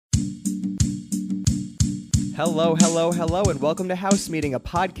Hello, hello, hello, and welcome to House Meeting, a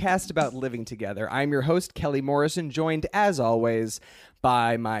podcast about living together. I'm your host, Kelly Morrison, joined, as always,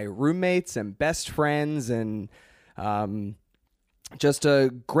 by my roommates and best friends and just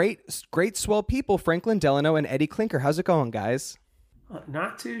a great swell people, Franklin Delano and Eddie Clinker. How's it going, guys?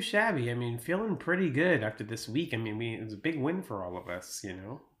 Not too shabby. I mean, feeling pretty good after this week. I mean, it was a big win for all of us, you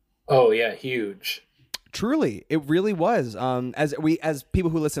know? Oh, yeah, huge. Truly, it really was. As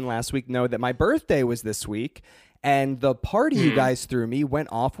people who listened last week know that my birthday was this week, and the party you guys threw me went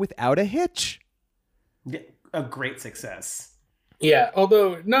off without a hitch. Yeah, a great success. Yeah,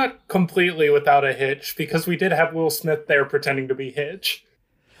 although not completely without a hitch, because we did have Will Smith there pretending to be Hitch.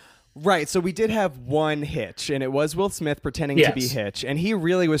 Right, so we did have one hitch, and it was Will Smith pretending to be Hitch, and he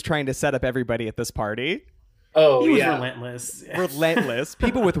really was trying to set up everybody at this party. Oh, he was yeah. relentless. Relentless.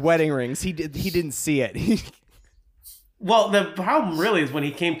 People with wedding rings. He didn't see it. Well, the problem really is when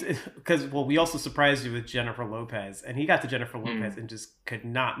he came to, because we also surprised you with Jennifer Lopez, and he got to Jennifer Lopez and just could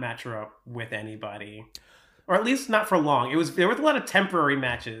not match her up with anybody, or at least not for long. There was a lot of temporary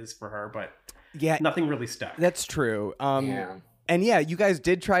matches for her, but nothing really stuck. That's true. Yeah. And yeah, you guys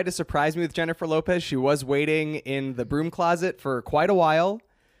did try to surprise me with Jennifer Lopez. She was waiting in the broom closet for quite a while.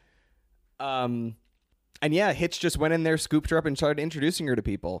 And yeah, Hitch just went in there, scooped her up, and started introducing her to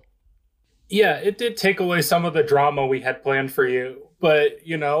people. Yeah, it did take away some of the drama we had planned for you. But,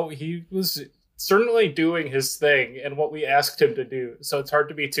 you know, he was certainly doing his thing and what we asked him to do. So it's hard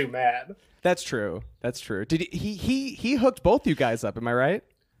to be too mad. That's true. That's true. Did he hooked both you guys up, am I right?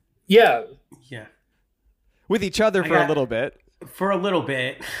 Yeah. Yeah. With each other for a little bit. For a little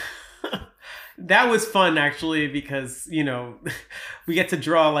bit. That was fun, actually, because, you know, we get to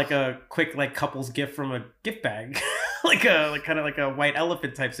draw like a quick like couples gift from a gift bag, like kind of like a white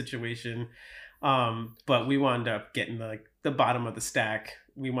elephant type situation. But we wound up getting the bottom of the stack.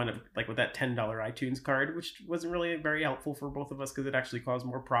 We wound up like with that $10 iTunes card, which wasn't really very helpful for both of us because it actually caused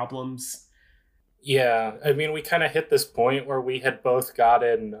more problems. Yeah, I mean, we kind of hit this point where we had both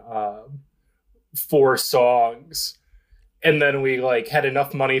gotten 4 songs. And then we had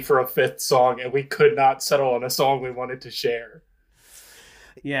enough money for a 5th song, and we could not settle on a song we wanted to share.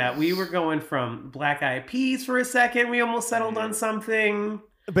 Yeah, we were going from Black Eyed Peas for a second. We almost settled on something.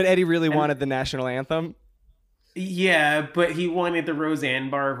 But Eddie really wanted the national anthem. Yeah, but he wanted the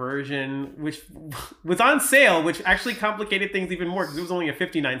Roseanne Barr version, which was on sale, which actually complicated things even more because it was only a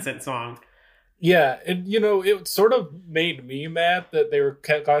 59-cent song. Yeah, and you know, it sort of made me mad that they were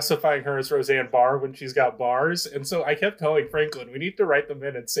classifying her as Roseanne Barr when she's got bars. And so I kept telling Franklin, we need to write them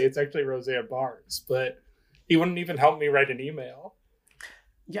in and say it's actually Roseanne Barrs. But he wouldn't even help me write an email.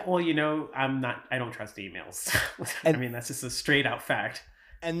 Yeah, well, you know, I don't trust emails. I mean, that's just a straight out fact.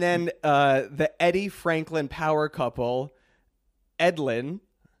 And then the Eddie Franklin power couple, Edlin,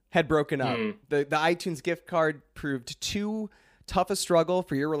 had broken up. The iTunes gift card proved too tough a struggle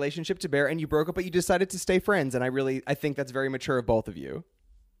for your relationship to bear, and you broke up, but you decided to stay friends. And I think that's very mature of both of you.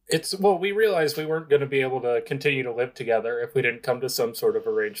 We realized we weren't going to be able to continue to live together if we didn't come to some sort of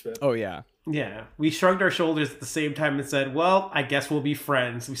arrangement. Oh, yeah. Yeah. We shrugged our shoulders at the same time and said, well, I guess we'll be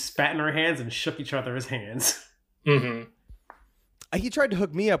friends. We spat in our hands and shook each other's hands. Mm-hmm. He tried to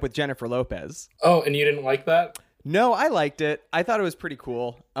hook me up with Jennifer Lopez. Oh, and you didn't like that? No, I liked it. I thought it was pretty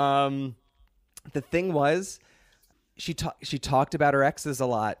cool. The thing was, she talked about her exes a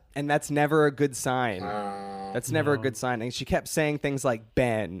lot, and that's never a good sign. That's never a good sign. And she kept saying things like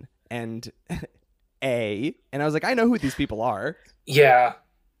Ben and A, and I was like, I know who these people are. Yeah,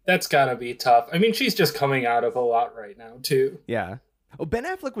 that's gotta be tough. I mean, she's just coming out of a lot right now, too. Yeah. Oh, Ben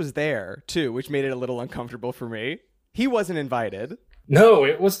Affleck was there, too, which made it a little uncomfortable for me. He wasn't invited. No,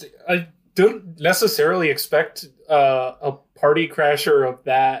 it was... I don't necessarily expect a party crasher of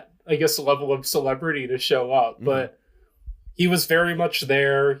that, I guess, level of celebrity to show up, but he was very much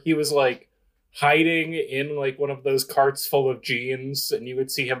there. He was hiding in one of those carts full of jeans, and you would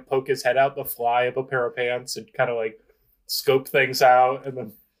see him poke his head out the fly of a pair of pants and kind of scope things out and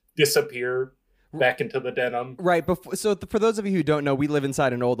then disappear back into the denim. Right. So for those of you who don't know, we live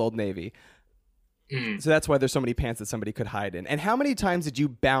inside an Old Navy. So that's why there's so many pants that somebody could hide in. And how many times did you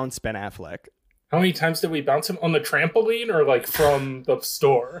bounce Ben Affleck? How many times did we bounce him on the trampoline or from the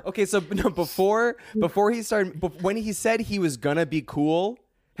store? Okay, so no, before he started, when he said he was gonna be cool,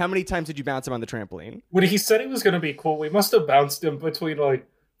 how many times did you bounce him on the trampoline? When he said he was gonna be cool, we must have bounced him between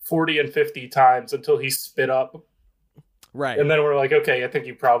 40 and 50 times until he spit up. Right. And then we're like, okay, I think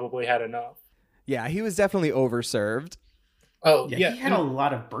you probably had enough. Yeah, he was definitely overserved. Oh, yeah. He had a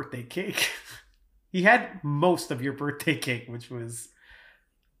lot of birthday cake. He had most of your birthday cake, which was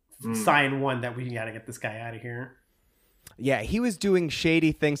sign one that we got to get this guy out of here. Yeah, he was doing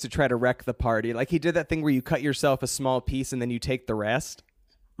shady things to try to wreck the party. Like he did that thing where you cut yourself a small piece and then you take the rest.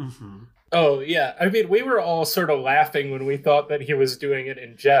 Mm-hmm. Oh, yeah. I mean, we were all sort of laughing when we thought that he was doing it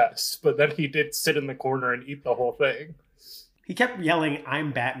in jest, but then he did sit in the corner and eat the whole thing. He kept yelling,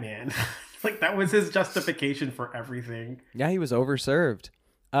 "I'm Batman." Like that was his justification for everything. Yeah, he was overserved.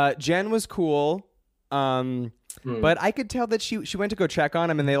 Jen was cool. But I could tell that she went to go check on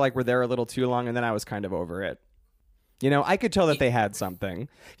him and they like were there a little too long, and then I was kind of over it. You know, I could tell that they had something.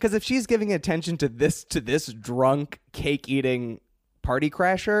 Because if she's giving attention to this drunk, cake-eating party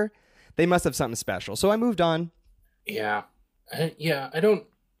crasher, they must have something special. So I moved on. Yeah. I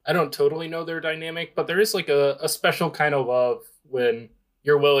don't totally know their dynamic, but there is like a special kind of love when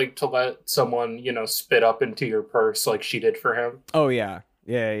you're willing to let someone, you know, spit up into your purse like she did for him. Oh, yeah.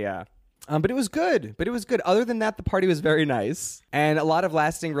 Yeah. But it was good. Other than that, the party was very nice and a lot of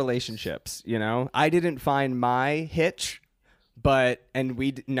lasting relationships. You know, I didn't find my hitch,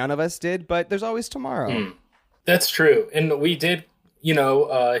 none of us did. But there's always tomorrow. That's true, and we did. You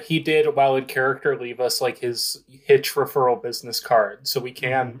know, he did while in character leave us like his hitch referral business card, so we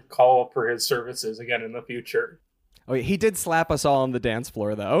can call for his services again in the future. Oh, he did slap us all on the dance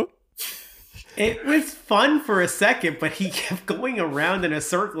floor, though. It was fun for a second, but he kept going around in a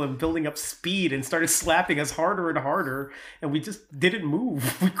circle and building up speed and started slapping us harder and harder, and we just didn't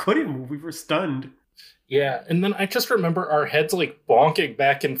move. We couldn't move. We were stunned. Yeah, and then I just remember our heads like bonking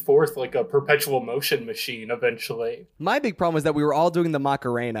back and forth like a perpetual motion machine eventually. My big problem was that we were all doing the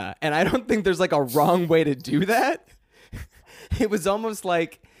Macarena, and I don't think there's like a wrong way to do that. It was almost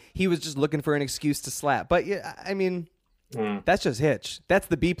like he was just looking for an excuse to slap. But yeah, I mean... That's just Hitch. That's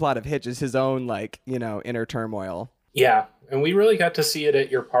the B plot of Hitch, is his own, like, you know, inner turmoil. Yeah, and we really got to see it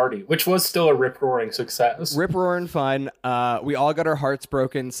at your party, which was still a rip-roaring success. Rip-roaring fun. We all got our hearts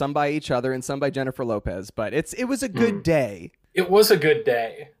broken, some by each other and some by Jennifer Lopez. But it was a good day. It was a good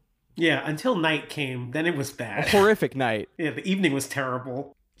day. Yeah, until night came, then it was A bad. horrific night. Yeah, the evening was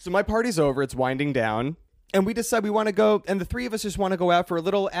terrible. So my party's over. It's winding down. And we decide we want to go, and the three of us just want to go out for a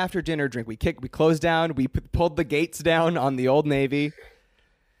little after-dinner drink. We closed down, we pulled the gates down on the Old Navy.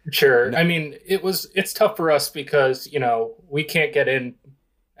 Sure. I mean, it's tough for us because, you know, we can't get in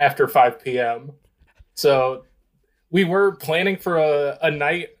after 5 p.m. So we were planning for a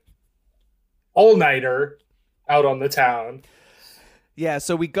night, all-nighter out on the town. Yeah,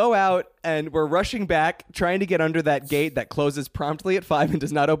 so we go out, and we're rushing back, trying to get under that gate that closes promptly at 5 and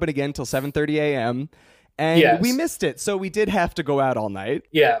does not open again until 7:30 a.m., and we missed it, so we did have to go out all night.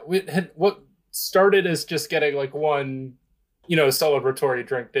 Yeah, what started as just getting like one, you know, celebratory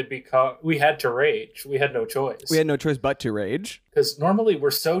drink did become, we had to rage. We had no choice. We had no choice but to rage. Because normally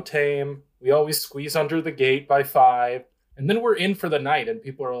we're so tame. We always squeeze under the gate by 5, and then we're in for the night, and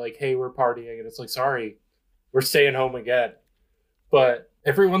people are like, hey, we're partying, and it's like, sorry, we're staying home again. But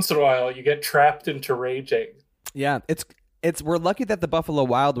every once in a while, you get trapped into raging. Yeah, we're lucky that the Buffalo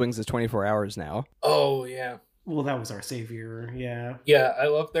Wild Wings is 24 hours now. Oh, yeah. Well, that was our savior, yeah. Yeah, I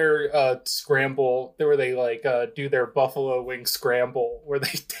love their scramble, where they like do their buffalo wing scramble, where they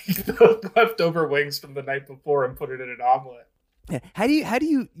take the leftover wings from the night before and put it in an omelet. Yeah. How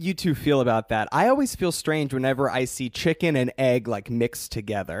do you two feel about that? I always feel strange whenever I see chicken and egg like mixed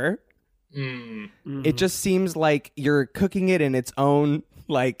together. Mm-hmm. It just seems like you're cooking it in its own,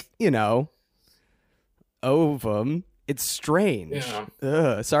 like, you know, ovum. It's strange. Yeah.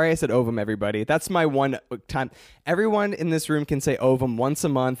 Ugh. Sorry I said ovum, everybody. That's my one time. Everyone in this room can say ovum once a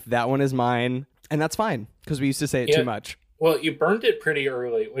month. That one is mine. And that's fine, because we used to say it too much. Well, you burned it pretty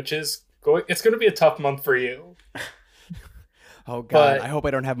early, which is it's going to be a tough month for you. Oh, God. I hope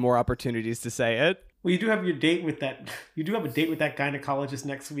I don't have more opportunities to say it. Well, you do have your date with that. You do have a date with that gynecologist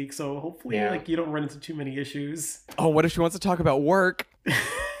next week, so hopefully, like, you don't run into too many issues. Oh, what if she wants to talk about work?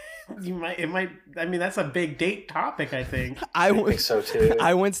 It might. I mean, that's a big date topic, I think. I think so too.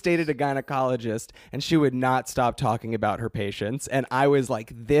 I once dated a gynecologist, and she would not stop talking about her patients, and I was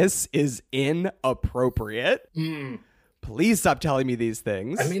like, "This is inappropriate. Please stop telling me these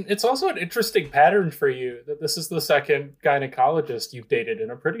things." I mean, it's also an interesting pattern for you that this is the second gynecologist you've dated in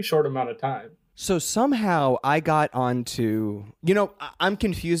a pretty short amount of time. So somehow I got onto, you know, I'm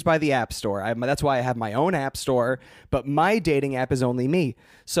confused by the App Store. That's why I have my own App Store, but my dating app is only me.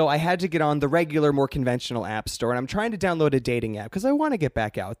 So I had to get on the regular, more conventional App Store, and I'm trying to download a dating app because I want to get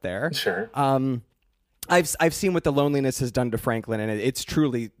back out there. Sure. I've seen what the loneliness has done to Franklin, and it's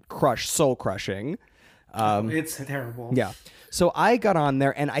truly soul crushing. It's terrible. Yeah. So I got on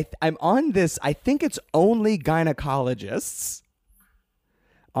there, and I'm on this. I think it's only gynecologists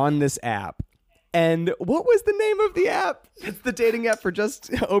on this app. And what was the name of the app? It's the dating app for just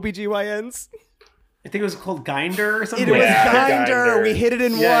OBGYNs. I think it was called Grindr or something. It was Yeah, Grindr. Grindr. We hit it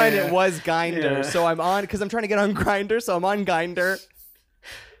in Yeah, one. yeah. It was Grindr. Yeah. So I'm on because I'm trying to get on Grindr. So I'm on Grindr.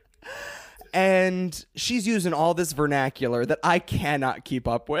 And she's using all this vernacular that I cannot keep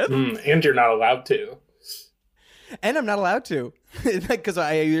up with. And you're not allowed to. And I'm not allowed to because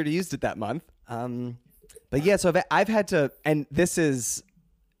I already used it that month. But yeah, so I've had to, and this is,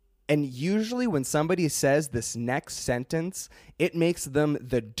 and usually when somebody says this next sentence, it makes them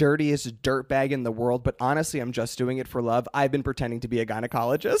the dirtiest dirtbag in the world. But honestly, I'm just doing it for love. I've been pretending to be a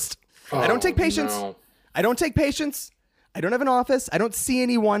gynecologist. I don't take patients. No. I don't take patients. I don't have an office. I don't see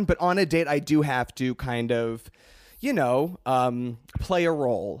anyone. But on a date, I do have to kind of, play a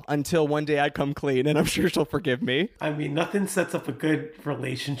role until one day I come clean, and I'm sure she'll forgive me. I mean, nothing sets up a good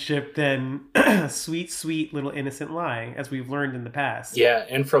relationship than sweet, sweet little innocent lie, as we've learned in the past. Yeah,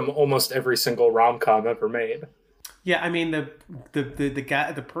 and from almost every single rom-com ever made. Yeah, I mean, the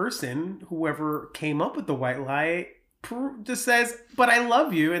guy, the person, whoever came up with the white lie, just says, "But I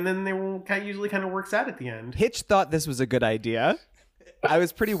love you," and then usually kind of works out at the end. Hitch thought this was a good idea. I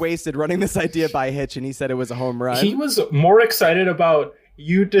was pretty wasted running this idea by Hitch, and he said it was a home run. He was more excited about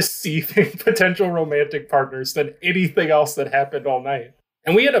you deceiving potential romantic partners than anything else that happened all night.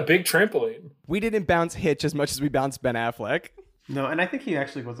 And we had a big trampoline. We didn't bounce Hitch as much as we bounced Ben Affleck. No, and I think he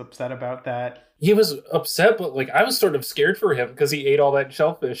actually was upset about that. He was upset, but like I was sort of scared for him because he ate all that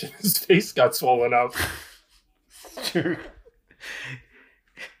shellfish and his face got swollen up. Sure.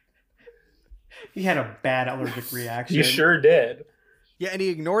 He had a bad allergic reaction. He sure did. Yeah, and he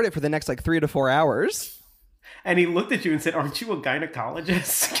ignored it for the next 3 to 4 hours. And he looked at you and said, "Aren't you a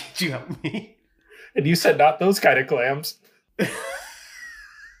gynecologist? Could you help me?" And you said not those kind of clams.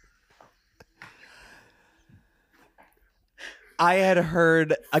 I had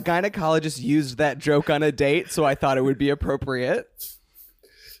heard a gynecologist used that joke on a date, so I thought it would be appropriate.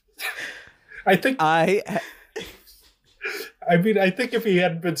 I think if he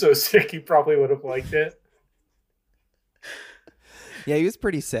hadn't been so sick, he probably would have liked it. Yeah, he was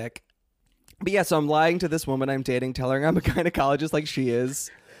pretty sick. But yeah, so I'm lying to this woman I'm dating, telling her I'm a gynecologist like she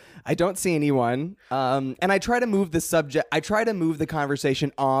is. I don't see anyone. And I try to move the subject. I try to move the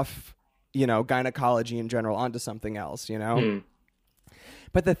conversation off, gynecology in general onto something else,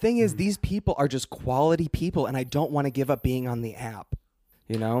 But the thing is, these people are just quality people, and I don't want to give up being on the app.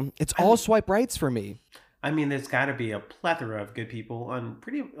 It's all swipe rights for me. I mean, there's got to be a plethora of good people on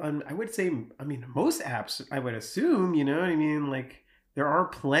I would say, most apps, I would assume, you know what I mean? Like, there are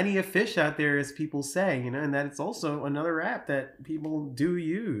plenty of fish out there, as people say, and that it's also another app that people do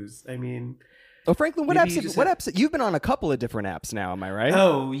use. I mean... Oh, Franklin, what maybe apps? You've been on a couple of different apps now, am I right?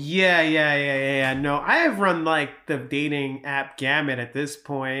 Oh, yeah. No, I have run, the dating app gamut at this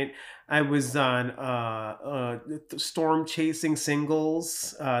point. I was on Storm Chasing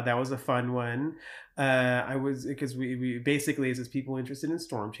Singles. That was a fun one. I was, because we basically, it's just people interested in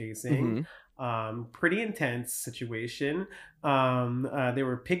storm chasing. Pretty intense situation. There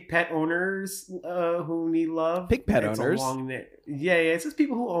were pig pet owners who need love. Pig pet owners? Yeah. It's just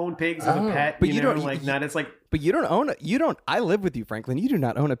people who own pigs as a pet. But you don't But you don't own I live with you, Franklin. You do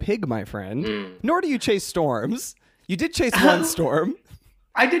not own a pig, my friend. Nor do you chase storms. You did chase one storm.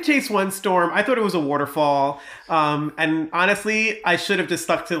 I did chase one storm. I thought it was a waterfall. And honestly, I should have just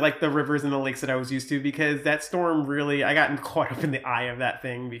stuck to the rivers and the lakes that I was used to, because that storm really, I got caught up in the eye of that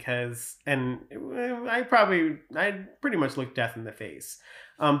thing I pretty much looked death in the face.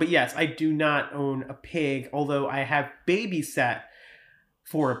 But yes, I do not own a pig, although I have babysat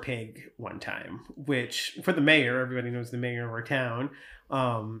for a pig one time, which for the mayor, everybody knows the mayor of our town.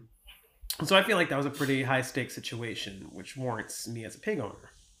 So I feel like that was a pretty high stakes situation, which warrants me as a pig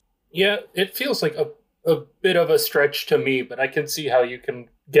owner. Yeah, it feels like a bit of a stretch to me, but I can see how you can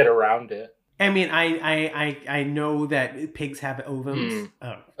get around it. I mean, I know that pigs have ovums.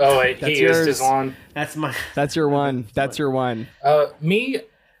 Oh, wait, he used his one. That's my. That's your one. That's your one. Me.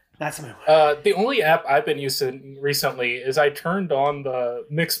 That's my one. The only app I've been using recently is I turned on the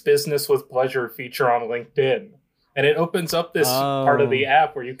mixed business with pleasure feature on LinkedIn. And it opens up this part of the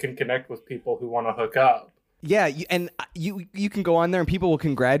app where you can connect with people who want to hook up. Yeah, you can go on there and people will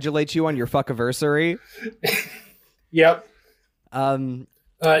congratulate you on your fuckiversary. Yep.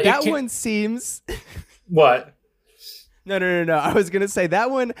 That one seems... What? No. I was going to say that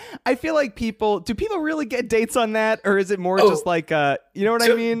one, I feel like do people really get dates on that? Or is it more just you know what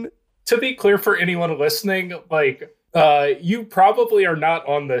I mean? To be clear for anyone listening, you probably are not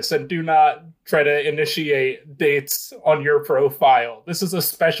on this and do not try to initiate dates on your profile. This is a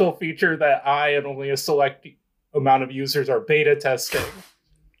special feature that I and only a select amount of users are beta testing.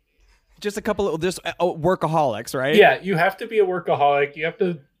 Just a couple of workaholics, right? Yeah, you have to be a workaholic. You have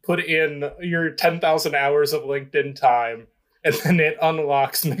to put in your 10,000 hours of LinkedIn time, and then it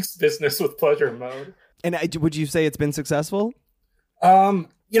unlocks mixed business with pleasure mode. And would you say it's been successful?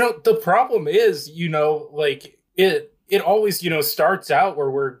 The problem is, like it always, starts out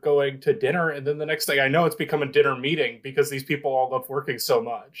where we're going to dinner, and then the next thing I know, it's become a dinner meeting because these people all love working so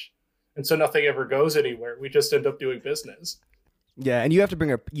much. And so nothing ever goes anywhere. We just end up doing business. Yeah, and you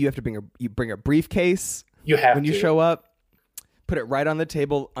bring a briefcase. You have when you show up. Put it right on the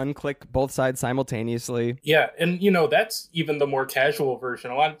table, unclick both sides simultaneously. Yeah, and that's even the more casual version.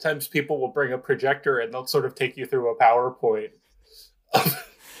 A lot of times people will bring a projector and they'll sort of take you through a PowerPoint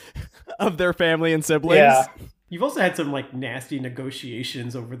of their family and siblings. Yeah. You've also had some like nasty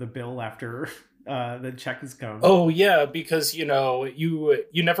negotiations over the bill after the check has come. Oh yeah, because you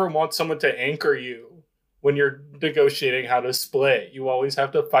never want someone to anchor you when you're negotiating how to split. You always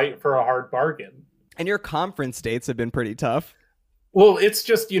have to fight for a hard bargain. And your conference dates have been pretty tough. Well, it's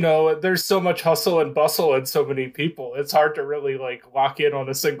just, there's so much hustle and bustle and so many people. It's hard to really like lock in on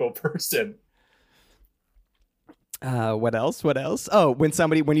a single person. What else? Oh,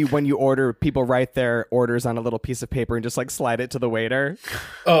 when you order, people write their orders on a little piece of paper and just like slide it to the waiter.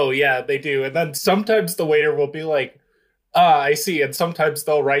 Oh yeah, they do. And then sometimes the waiter will be like, I see. And sometimes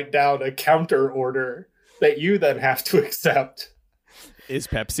they'll write down a counter order that you then have to accept. Is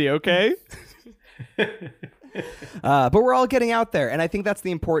Pepsi okay? But we're all getting out there, and I think that's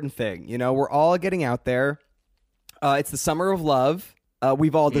the important thing. We're all getting out there. It's the summer of love.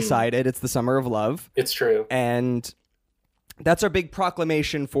 We've all decided it's the summer of love. It's true. And that's our big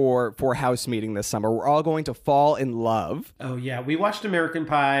proclamation for House Meeting this summer. We're all going to fall in love. Oh, yeah. We watched American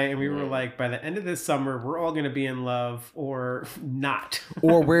Pie, and we were like, by the end of this summer, we're all going to be in love or not.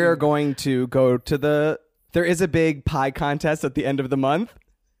 Or we're going to go to there is a big pie contest at the end of the month.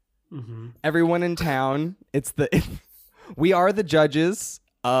 Mm-hmm. Everyone in town, we are the judges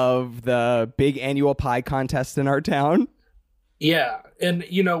of the big annual pie contest in our town. Yeah, and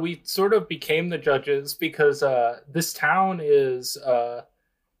we sort of became the judges because this town is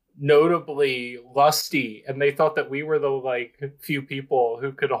notably lusty, and they thought that we were the few people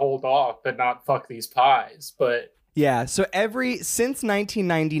who could hold off and not fuck these pies. But yeah, so since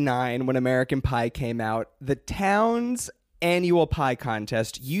 1999, when American Pie came out, the town's annual pie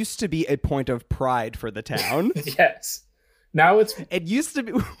contest used to be a point of pride for the town. Yes. Now it used to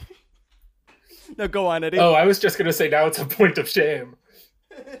be. No, go on, Eddie. Oh, I was just going to say now it's a point of shame.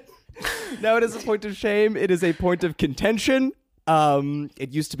 Now it is a point of shame. It is a point of contention. It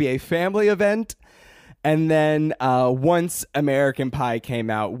used to be a family event. And then once American Pie came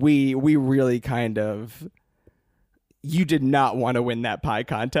out, we really kind of... You did not want to win that pie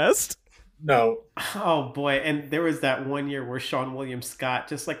contest. No. Oh boy, and there was that one year where Sean William Scott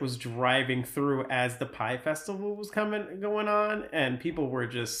just was driving through as the Pie Festival was going on, and people were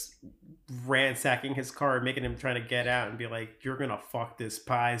just ransacking his car, making him trying to get out and be like, "You're gonna fuck this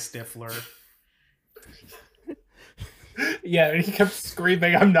pie, Stifler." Yeah, and he kept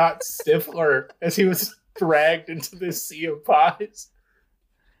screaming, "I'm not Stifler," as he was dragged into this sea of pies.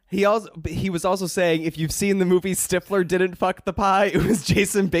 He was also saying, if you've seen the movie Stifler Didn't Fuck the Pie, it was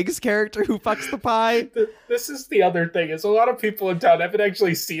Jason Biggs' character who fucks the pie. This is the other thing, is a lot of people in town haven't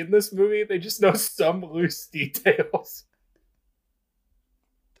actually seen this movie. They just know some loose details.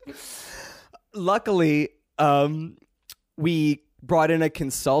 Luckily, we brought in a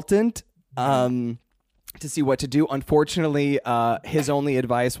consultant to see what to do. Unfortunately, his only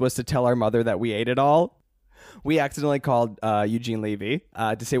advice was to tell our mother that we ate it all. We accidentally called Eugene Levy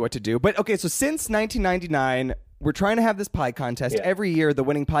to say what to do. But okay, so since 1999, we're trying to have this pie contest. Yeah. Every year, the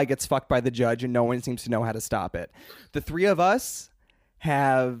winning pie gets fucked by the judge, and no one seems to know how to stop it. The three of us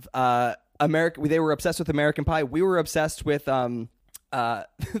have They were obsessed with American Pie. We were obsessed with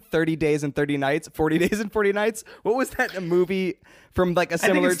 30 Days and 30 Nights, 40 Days and 40 Nights. What was that, a movie from a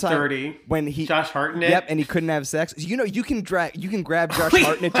similar time? 30. When Josh Hartnett. Yep, and he couldn't have sex. You can grab Josh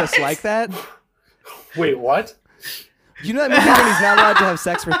Hartnett just like that. Wait, what? You know that movie when he's not allowed to have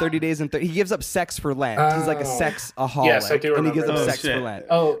sex for 30 days and he gives up sex for Lent. He's like a sexaholic. Yes, I do remember. And he gives up sex shit. for Lent.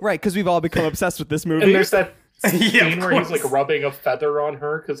 Oh, right, because we've all become obsessed with this movie. And there's that Yeah, scene where he's rubbing a feather on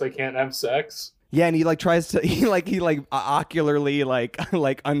her because they can't have sex. Yeah, and he tries to ocularly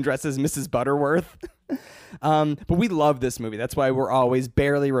undresses Mrs. Butterworth. But we love this movie. That's why we're always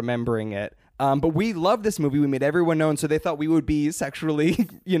barely remembering it. But we love this movie. We made everyone known, so they thought we would be sexually,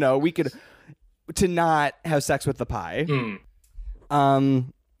 we could to not have sex with the pie.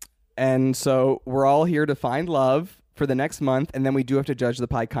 And so we're all here to find love for the next month, and then we do have to judge the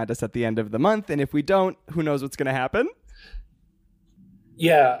pie contest at the end of the month. And if we don't, who knows what's going to happen?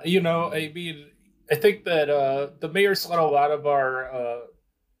 Yeah, I mean, I think that the mayor's let a lot of our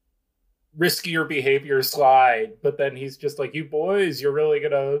riskier behavior slide, but then he's just like, you boys, you're really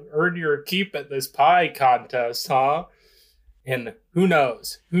gonna earn your keep at this pie contest, huh? And who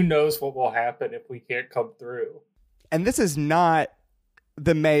knows what will happen if we can't come through. And this is not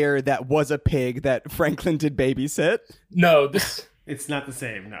the mayor that was a pig that Franklin did babysit. No, this It's not the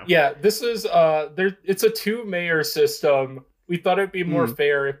same, no. yeah, this is it's a 2-mayor system. We thought it'd be more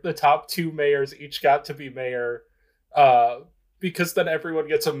fair if the top 2 mayors each got to be mayor, because then everyone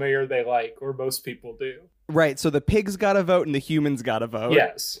gets a mayor they like, or most people do. Right, so the pigs got a vote and the humans got a vote.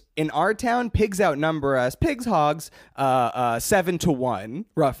 Yes. In our town, pigs outnumber us. Pigs, hogs, 7-1,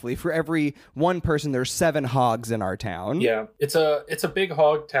 roughly. For every one person, there's 7 hogs in our town. Yeah, it's a big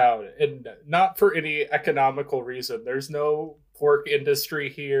hog town, and not for any economical reason. There's no pork industry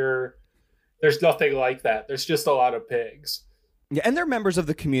here. There's nothing like that. There's just a lot of pigs. Yeah, and they're members of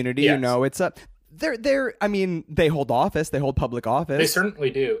the community. Yes. You know, it's a they're. I mean, they hold office. They hold public office. They certainly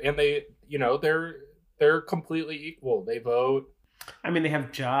do, and they're completely equal. They vote. I mean, they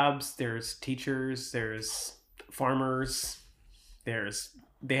have jobs. There's teachers. There's farmers.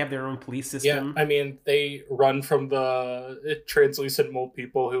 They have their own police system. Yeah, I mean, they run from the translucent mole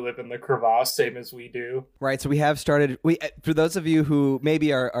people who live in the crevasse, same as we do. Right. So we have started. For those of you who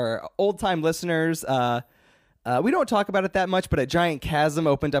maybe are old time listeners. We don't talk about it that much, but a giant chasm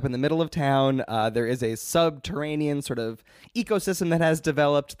opened up in the middle of town. There is a subterranean sort of ecosystem that has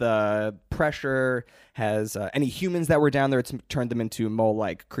developed. The pressure has any humans that were down there, it's turned them into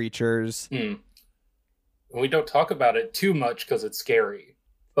mole-like creatures. And we don't talk about it too much because it's scary,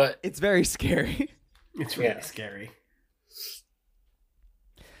 but it's very scary. It's really scary.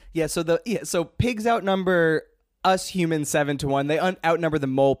 Yeah. So pigs outnumber us humans 7-1. They outnumber the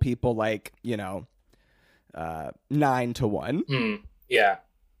mole people 9-1. Yeah.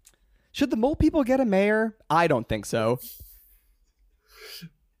 Should the mole people get a mayor? I don't think so.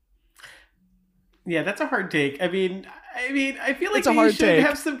 Yeah, that's a hard take. I mean, I feel like It's a hard take.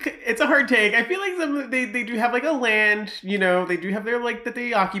 have some. It's a hard take. I feel like they do have like a land. They do have their that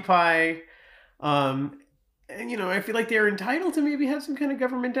they occupy. And I feel like they're entitled to maybe have some kind of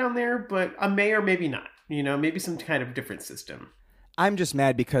government down there, but a mayor maybe not. Maybe some kind of different system. I'm just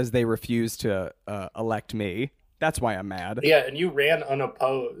mad because they refused to elect me. That's why I'm mad. Yeah, and you ran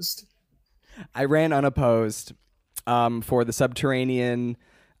unopposed. I ran unopposed for the subterranean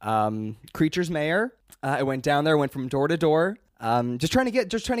creatures mayor. I went down there, went from door to door, just trying to get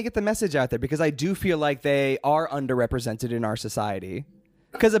the message out there, because I do feel like they are underrepresented in our society.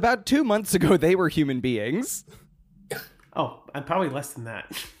 Because about 2 months ago, they were human beings. Oh, I'm probably less than that.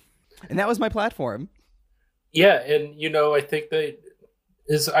 And that was my platform. Yeah, and I think that,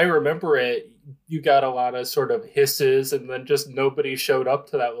 as I remember it, you got a lot of sort of hisses, and then just nobody showed up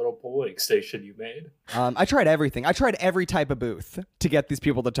to that little polling station you made. I tried everything. I tried every type of booth to get these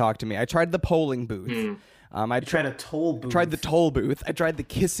people to talk to me. I tried the polling booth. I tried a toll booth. Tried the toll booth. I tried the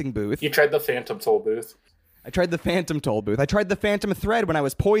kissing booth. You tried the phantom toll booth. I tried the phantom toll booth. I tried the phantom thread when I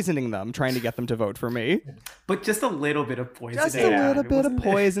was poisoning them, trying to get them to vote for me. But just a little bit of poison. Just a little bit of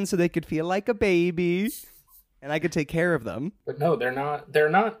poison so they could feel like a baby. And I could take care of them. But no, they're not,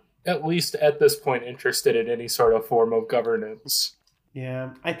 at least at this point, interested in any sort of form of governance.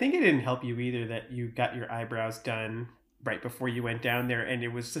 Yeah, I think it didn't help you either that you got your eyebrows done right before you went down there, and it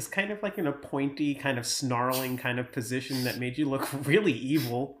was just kind of like in a pointy, kind of snarling kind of position that made you look really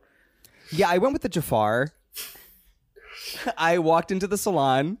evil. Yeah, I went with the Jafar. I walked into the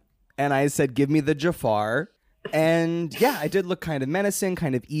salon, and I said, "Give me the Jafar." And yeah, I did look kind of menacing,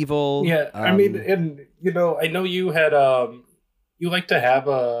 kind of evil. Yeah, I mean, and I know you had you like to have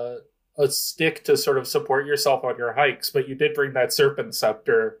a stick to sort of support yourself on your hikes, but you did bring that serpent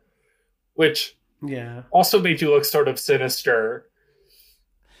scepter, which also made you look sort of sinister.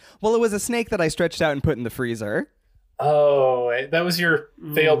 Well, it was a snake that I stretched out and put in the freezer. Oh, that was your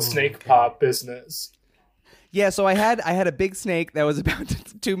failed snake pop business. Yeah, so I had a big snake that was about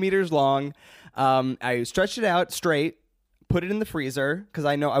 2 meters long. I stretched it out straight, put it in the freezer because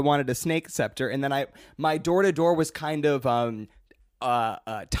I know I wanted a snake scepter, and then my door to door was kind of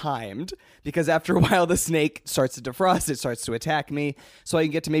timed, because after a while the snake starts to defrost, it starts to attack me, so I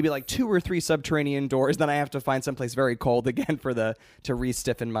can get to maybe like 2 or 3 subterranean doors. Then I have to find someplace very cold again to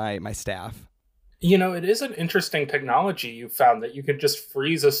re-stiffen my staff. It is an interesting technology you found, that you can just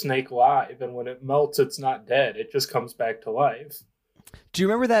freeze a snake live, and when it melts, it's not dead. It just comes back to life. Do you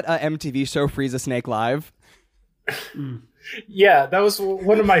remember that MTV show Freeze a Snake Live? Yeah, that was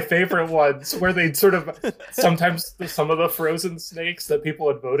one of my favorite ones, where they'd sort of, sometimes some of the frozen snakes that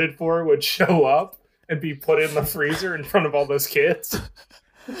people had voted for would show up and be put in the freezer in front of all those kids.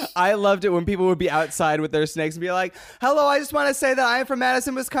 I loved it when people would be outside with their snakes and be like, hello, I just want to say that I am from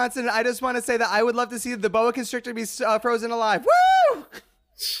Madison, Wisconsin, and I just want to say that I would love to see the boa constrictor be frozen alive. Woo!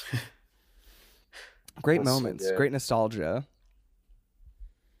 Great moments. So great nostalgia.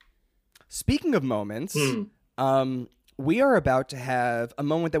 Speaking of moments, we are about to have a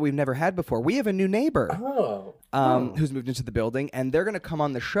moment that we've never had before. We have a new neighbor who's moved into the building, and they're going to come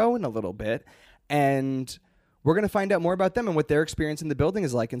on the show in a little bit, and we're going to find out more about them and what their experience in the building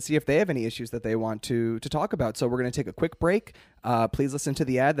is like and see if they have any issues that they want to talk about. So we're going to take a quick break. Please listen to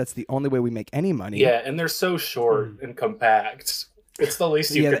the ad. That's the only way we make any money. Yeah, and they're so short and compact. It's the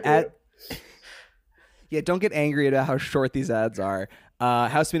least you can do. Yeah, don't get angry at how short these ads are.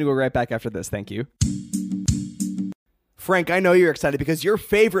 House Meeting will be right back after this. Thank you. Frank, I know you're excited because your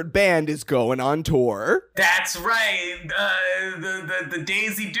favorite band is going on tour. That's right. The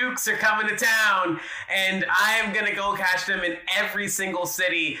Daisy Dukes are coming to town, and I'm going to go catch them in every single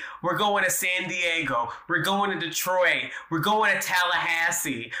city. We're going to San Diego. We're going to Detroit. We're going to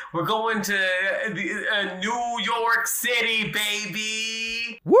Tallahassee. We're going to New York City,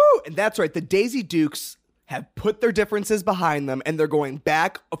 baby. Woo! And that's right. The Daisy Dukes have put their differences behind them, and they're going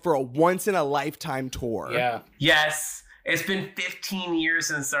back for a once-in-a-lifetime tour. Yeah. Yes. It's been 15 years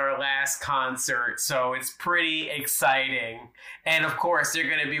since our last concert, so it's pretty exciting. And of course, they're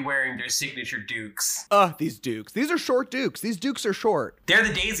going to be wearing their signature Dukes. These Dukes. These are short Dukes. These Dukes are short. They're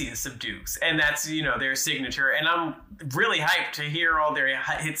the daisiest of Dukes, and that's, their signature. And I'm really hyped to hear all their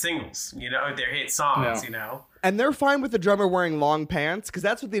hit singles, their hit songs, And they're fine with the drummer wearing long pants, because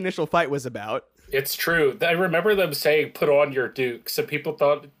that's what the initial fight was about. It's true. I remember them saying, put on your Dukes, and people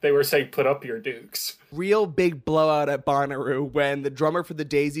thought they were saying, put up your Dukes. Real big blowout at Bonnaroo when the drummer for the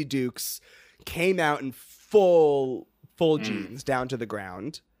Daisy Dukes came out in full jeans down to the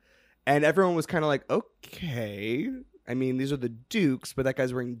ground. And everyone was kind of like, okay. I mean, these are the Dukes, but that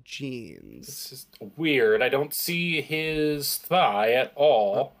guy's wearing jeans. It's just weird. I don't see his thigh at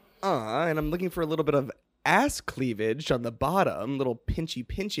all. And I'm looking for a little bit of ass cleavage on the bottom, little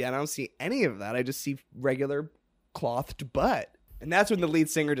pinchy. I don't see any of that. I just see regular clothed butt. And that's when the lead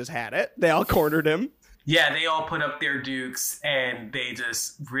singer just had it. They all cornered him. Yeah, they all put up their Dukes, and they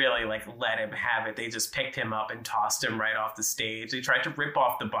just really, let him have it. They just picked him up and tossed him right off the stage. They tried to rip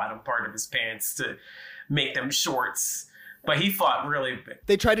off the bottom part of his pants to make them shorts, but he fought really.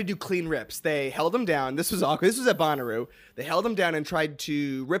 They tried to do clean rips. They held him down. This was awkward. This was at Bonnaroo. They held him down and tried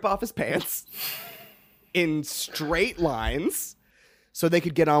to rip off his pants in straight lines so they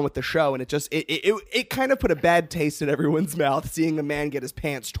could get on with the show, and it kind of put a bad taste in everyone's mouth seeing a man get his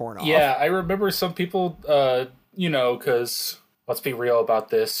pants torn off. Yeah, I remember some people, because let's be real about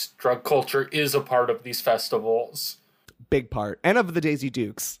this, drug culture is a part of these festivals. Big part. And of the Daisy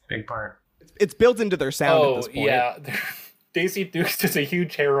Dukes. Big part. It's built into their sound at this point. Yeah. Daisy Dukes is a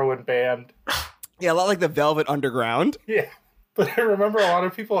huge heroin band. Yeah, a lot like the Velvet Underground. Yeah. But I remember a lot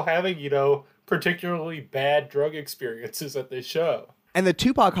of people having, particularly bad drug experiences at this show. And the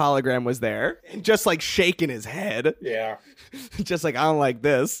Tupac hologram was there, just shaking his head. Yeah. Just I don't like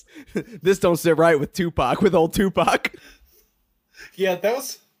this. This don't sit right with Tupac, with old Tupac. Yeah, that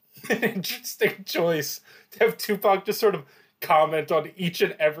was an interesting choice to have Tupac just sort of comment on each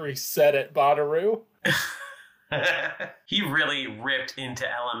and every set at Bonnaroo. He really ripped into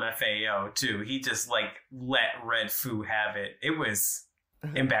LMFAO, too. He just, let Red Foo have it. It was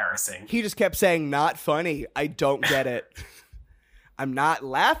embarrassing. He just kept saying, not funny. I don't get it. I'm not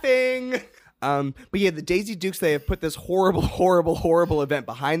laughing. But yeah, the Daisy Dukes, they have put this horrible event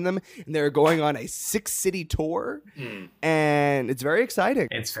behind them, and they're going on a 6-city tour, and it's very exciting.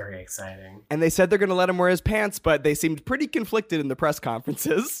 It's very exciting. And they said they're going to let him wear his pants, but they seemed pretty conflicted in the press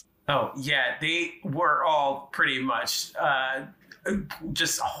conferences. Oh, yeah, they were all pretty much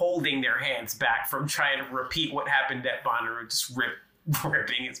just holding their hands back from trying to repeat what happened at Bonnaroo, just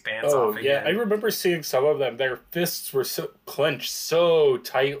ripping his pants off again. Yeah, I remember seeing some of them. Their fists were clenched so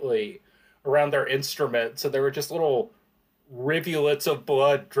tightly around their instruments, so there were just little rivulets of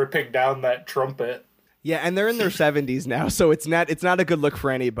blood dripping down that trumpet. Yeah, and they're in their 70s now, so it's not a good look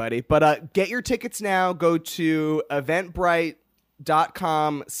for anybody. But get your tickets now. Go to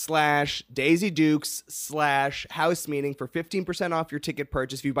eventbrite.com/Daisy Dukes/house meeting for 15% off your ticket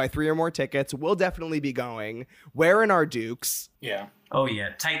purchase. If you buy 3 or more tickets, we'll definitely be going. Wearing our Dukes. Yeah. Oh, yeah.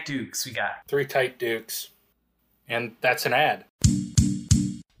 Tight Dukes we got. 3 tight Dukes. And that's an ad.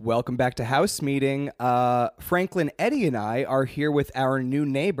 Welcome back to House Meeting. Franklin, Eddie, and I are here with our new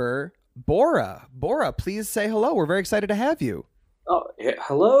neighbor, Bora. Bora, please say hello. We're very excited to have you. Oh,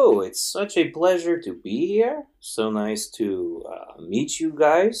 hello. It's such a pleasure to be here. So nice to meet you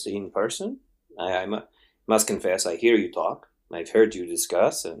guys in person. I must confess, I hear you talk, I've heard you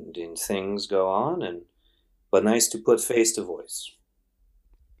discuss and things go on, but nice to put face to voice.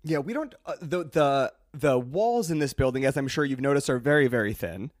 Yeah, we don't. The walls in this building, as I'm sure you've noticed, are very, very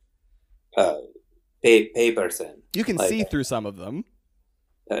thin. Paper thin. You can see through some of them.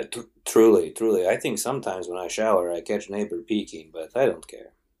 Truly. I think sometimes when I shower, I catch neighbor peeking, but I don't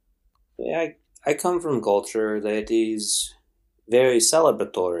care. Yeah, I come from culture that is very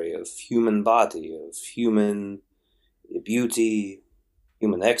celebratory of human body, of human beauty,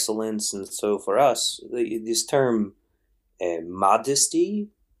 human excellence, and so for us, this term modesty,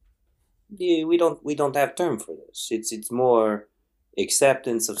 we don't have term for this. It's more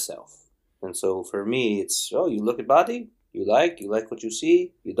acceptance of self. And so for me, it's, you look at body, you like what you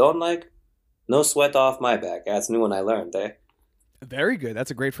see, you don't like, no sweat off my back. That's a new one I learned, eh? Very good.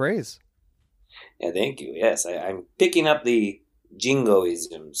 That's a great phrase. Yeah, thank you. Yes, I'm picking up the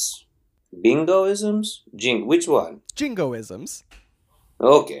jingoisms. Bingoisms? Which one? Jingoisms.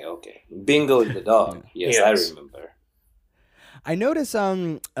 Okay. Bingo is the dog. Yes, I remember. I notice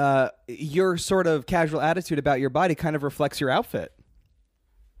your sort of casual attitude about your body kind of reflects your outfit.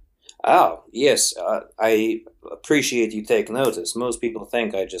 Oh, yes. I appreciate you take notice. Most people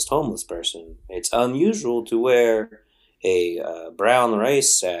think I'm just homeless person. It's unusual to wear a brown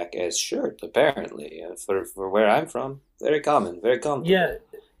rice sack as shirt, apparently, for where I'm from. Very common, very common. Yeah.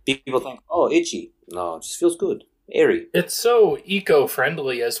 People think, itchy. No, it just feels good. Airy. It's so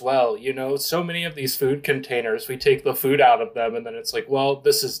eco-friendly as well, so many of these food containers, we take the food out of them and then it's like, well,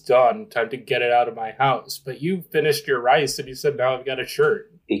 this is done, time to get it out of my house. But you finished your rice and you said, now I've got a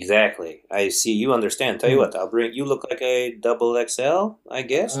shirt. Exactly. I see you understand. Tell you what, you look like a double XL, I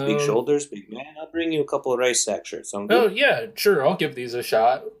guess. Big shoulders, big man. I'll bring you a couple of rice sack shirts. Oh, yeah, sure, I'll give these a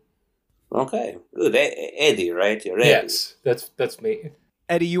shot. Okay, good. Eddie, right? You're Eddie. Yes, that's me.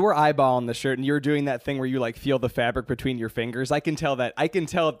 Eddie, you were eyeballing the shirt, and you were doing that thing where you like feel the fabric between your fingers. I can tell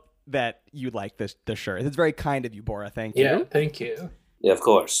that you like the shirt. It's very kind of you, Bora. Thank you. Yeah, thank you. Yeah, of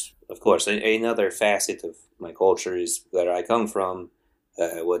course. Another facet of my culture is where I come from.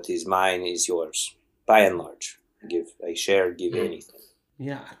 What is mine is yours, by and large. Give anything.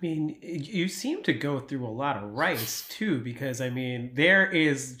 Yeah, I mean, you seem to go through a lot of rice too, because there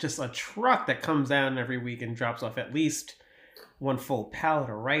is just a truck that comes down every week and drops off at least one full pallet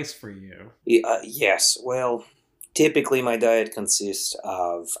of rice for you. Yes, well, typically my diet consists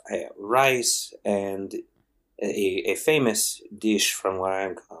of rice and a famous dish from where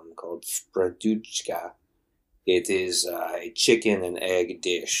I'm from called spraduchka. It is a chicken and egg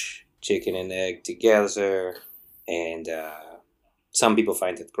dish. Chicken and egg together, and some people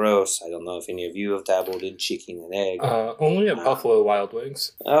find it gross. I don't know if any of you have dabbled in chicken and egg. Only at Buffalo Wild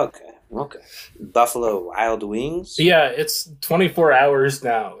Wings. Okay. Buffalo Wild Wings? Yeah, it's 24 hours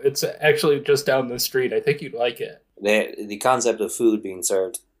now. It's actually just down the street. I think you'd like it. The concept of food being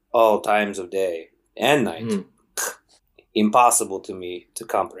served all times of day and night. Impossible to me to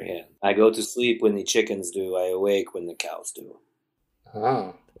comprehend. I go to sleep when the chickens do. I awake when the cows do.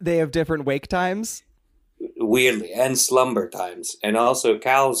 Oh. They have different wake times? Weirdly, and slumber times. And also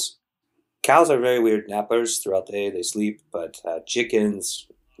cows are very weird nappers throughout the day. They sleep, but chickens,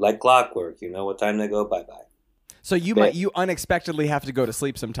 like clockwork, you know what time they go, bye-bye. So you unexpectedly have to go to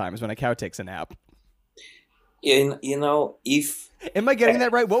sleep sometimes when a cow takes a nap. If... Am I getting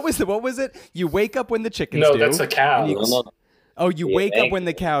that right? What was it? You wake up when the chickens do. No, that's a cow. You wake up when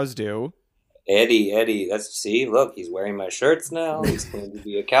the cows do. Eddie, look, he's wearing my shirts now. He's going to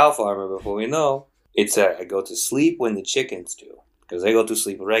be a cow farmer before we know. I go to sleep when the chickens do, because they go to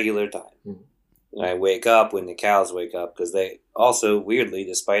sleep a regular time. And I wake up when the cows wake up, because they also, weirdly,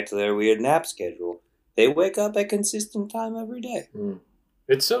 despite their weird nap schedule, they wake up at consistent time every day.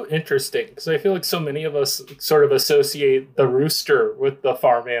 It's so interesting, because I feel like so many of us sort of associate the rooster with the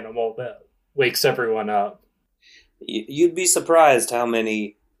farm animal that wakes everyone up. You'd be surprised how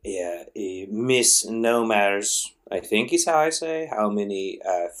many misnomers, I think is how I say, how many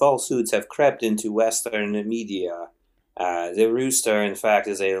falsehoods have crept into Western media. The rooster, in fact,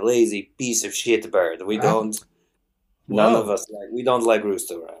 is a lazy piece of shit bird. We don't like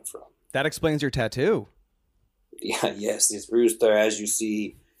rooster where I'm from. That explains your tattoo. Yeah, yes, this rooster, as you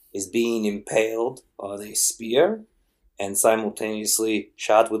see, is being impaled on a spear and simultaneously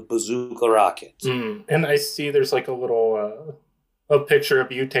shot with bazooka rockets. And I see there's like a little a picture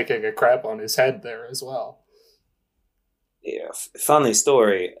of you taking a crap on his head there as well. Yeah, funny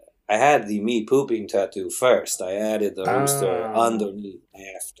story. I had the me pooping tattoo first. I added the rooster underneath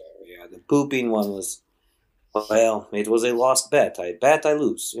after. Yeah, the pooping one was, it was a lost bet. I bet, I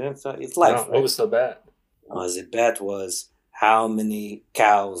lose. Yeah, it's life. Right? What was the bet? The bet was how many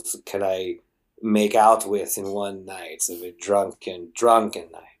cows could I make out with in one night. It's a bit drunken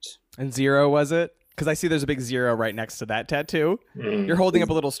night. And 0, was it? Because I see there's a big 0 right next to that tattoo. You're holding up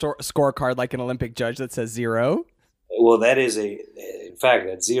a little scorecard like an Olympic judge that says 0. Well, that is in fact,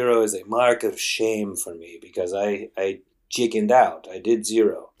 that 0 is a mark of shame for me because I chickened out. I did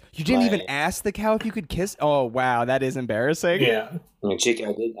 0. You didn't even ask the cow if you could kiss? Oh, wow, that is embarrassing. Yeah. I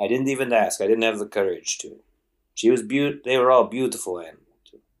didn't even ask. I didn't have the courage to. She was They were all beautiful animals.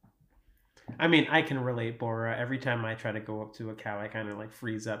 I mean, I can relate, Bora. Every time I try to go up to a cow, I kind of like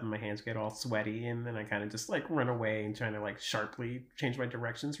freeze up and my hands get all sweaty, and then I kind of just like run away and trying to like sharply change my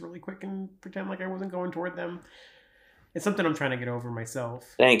directions really quick and pretend like I wasn't going toward them. It's something I'm trying to get over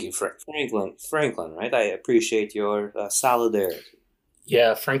myself. Thank you, Franklin, right? I appreciate your solidarity.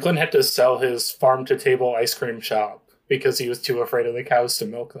 Yeah, Franklin had to sell his farm-to-table ice cream shop because he was too afraid of the cows to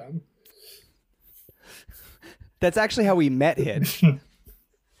milk them. That's actually how we met Hitch.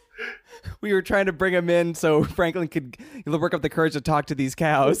 We were trying to bring him in so Franklin could work up the courage to talk to these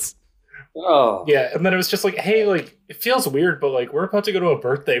cows. Oh. Yeah, and then it was just like, hey, like, it feels weird, but like, we're about to go to a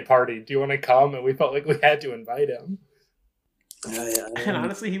birthday party. Do you want to come? And we felt like we had to invite him. And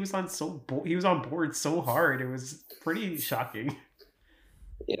honestly, he was on board so hard. It was pretty shocking.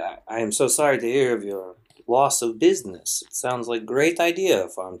 Yeah, I am so sorry to hear of your loss of business. It sounds like a great idea,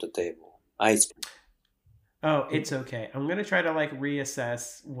 farm to table ice cream. Oh, it's okay. I'm going to try to like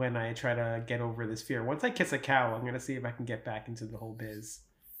reassess when I try to get over this fear. Once I kiss a cow, I'm going to see if I can get back into the whole biz.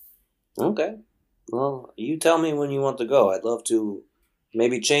 Okay. Well, you tell me when you want to go. I'd love to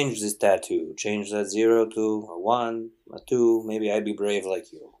maybe change this tattoo. Change that 0 to a 1, a 2. Maybe I'd be brave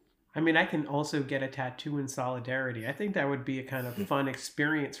like you. I mean, I can also get a tattoo in solidarity. I think that would be a kind of fun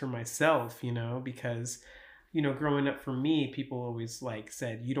experience for myself, because, growing up for me, people always like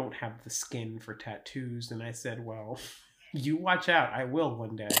said, you don't have the skin for tattoos. And I said, well, you watch out. I will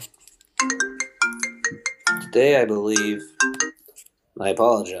one day. Today, I believe, I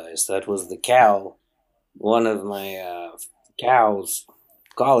apologize. That was the cow. One of my cows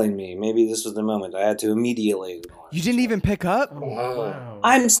calling me. Maybe this was the moment. I had to immediately ignore. You didn't even pick up? Oh, wow.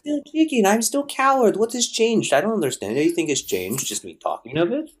 I'm still kicking. I'm still coward. What has changed? I don't understand. Anything has changed? Just me talking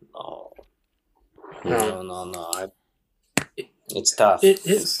of it? No. It's tough.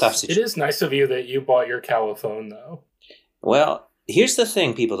 It's tough situation. It is nice of you that you bought your cow a phone, though. Well, here's the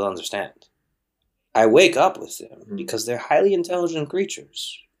thing people don't understand. I wake up with them because they're highly intelligent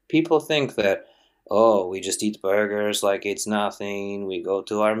creatures. People think that, we just eat burgers like it's nothing. We go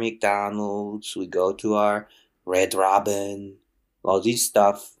to our McDonald's. We go to our Red Robin. All these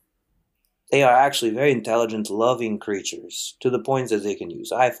stuff. They are actually very intelligent, loving creatures to the point that they can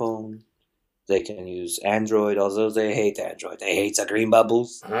use iPhone. They can use Android, although they hate Android. They hate the green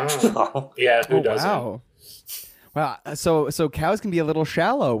bubbles. Yeah, who doesn't? Wow. So cows can be a little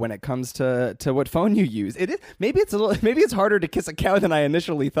shallow when it comes to what phone you use. Maybe it's harder to kiss a cow than I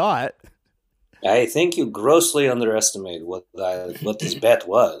initially thought. I think you grossly underestimate what this bet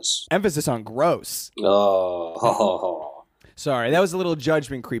was. Emphasis on gross. Oh. Sorry, that was a little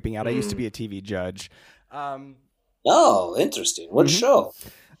judgment creeping out. I used to be a TV judge. Oh, interesting. What show?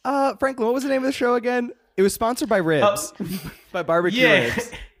 Franklin, what was the name of the show again? It was sponsored by Ribs, by Barbecue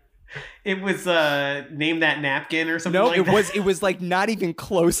Ribs. It was Name That Napkin or something. No, it was like not even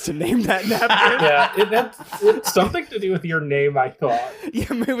close to Name That Napkin. Yeah, it's something to do with your name, I thought. Yeah,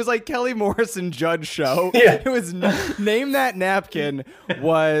 it was like Kelly Morrison Judge show. Yeah. It was Name That Napkin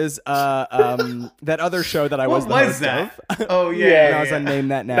was that other show that I was the host that? of. Oh yeah, when I was on Name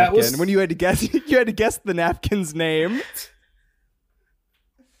That Napkin. When you had to guess the napkin's name.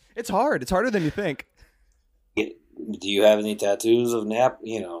 It's hard. It's harder than you think. Do you have any tattoos of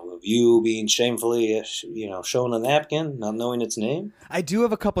of you being shamefully, showing a napkin, not knowing its name? I do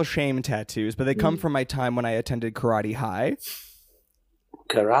have a couple shame tattoos, but they come from my time when I attended Karate High.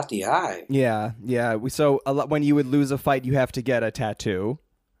 Karate High? Yeah. When you would lose a fight, you have to get a tattoo.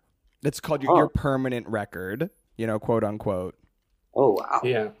 That's called your permanent record, quote unquote. Oh,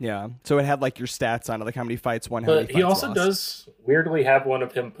 wow. Yeah. So it had like your stats on it, like how many fights won, how But many fights he also lost. does weirdly have one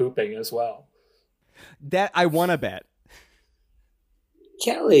of him pooping as well. That I want to bet.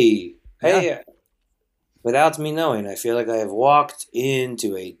 Kelly, Yeah. hey, without me knowing, I feel like I have walked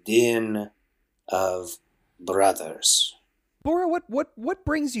into a den of brothers. Bora, what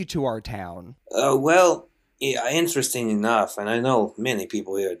brings you to our town? Well, yeah, interesting enough, and I know many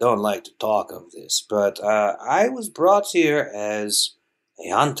people here don't like to talk of this, but I was brought here as a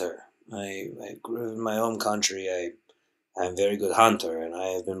hunter. I grew in my own country. I'm a very good hunter, and I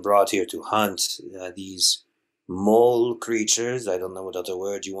have been brought here to hunt these mole creatures. I don't know what other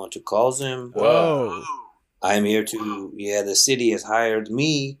word you want to call them. Whoa. I'm here to, the city has hired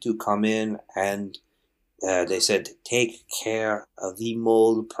me to come in and they said, take care of the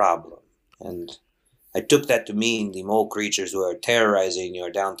mole problem. And I took that to mean the mole creatures who are terrorizing your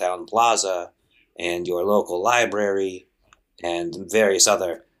downtown plaza and your local library and various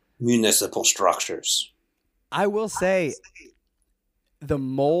other municipal structures. I will say the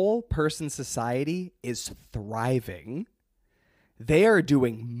mole person society is thriving. They are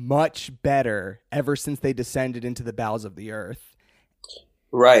doing much better ever since they descended into the bowels of the earth.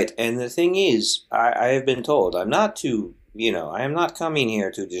 Right, and the thing is, I have been told I'm not to, I am not coming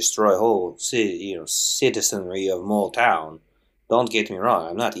here to destroy whole citizenry of Mole Town. Don't get me wrong,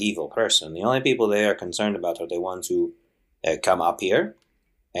 I'm not an evil person. The only people they are concerned about are the ones who come up here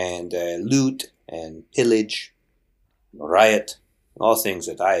and loot and pillage, riot, all things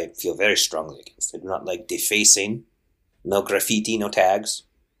that I feel very strongly against. I do not like defacing. No graffiti, no tags.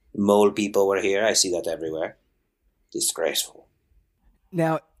 Mole people were here. I see that everywhere. Disgraceful.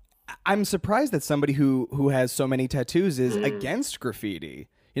 Now, I'm surprised that somebody who has so many tattoos is against graffiti.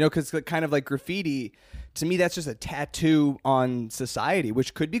 Because kind of like graffiti, to me, that's just a tattoo on society,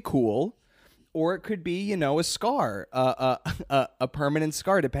 which could be cool, or it could be, a scar, a permanent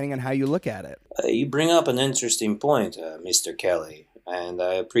scar, depending on how you look at it. You bring up an interesting point, Mr. Kelly, and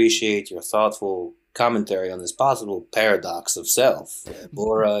I appreciate your thoughtful commentary on this possible paradox of self.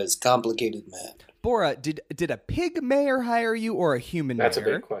 Bora is a complicated man. Bora, did a pig mayor hire you or a human That's mayor?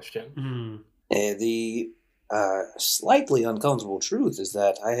 a big question. The slightly uncomfortable truth is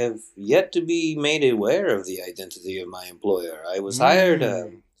that I have yet to be made aware of the identity of my employer. I was hired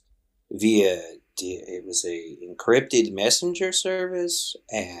via, it was a encrypted messenger service,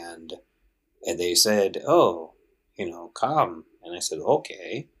 and they said, come. And I said,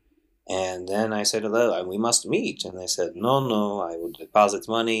 okay. And then I said, hello, we must meet. And they said, no, I will deposit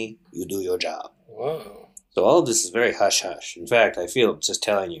money. You do your job. Whoa. So all of this is very hush-hush. In fact, I feel just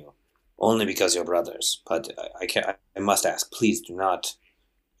telling you, only because you're brothers. But I must ask, please do not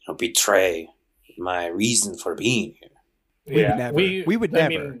betray my reason for being here. We would never. I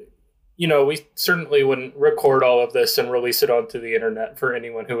mean, we certainly wouldn't record all of this and release it onto the internet for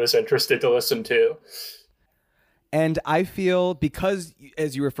anyone who is interested to listen to. And I feel, because,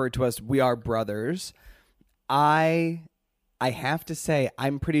 as you referred to us, we are brothers, I have to say,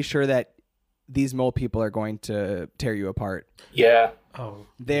 I'm pretty sure that these mole people are going to tear you apart. Yeah. Oh.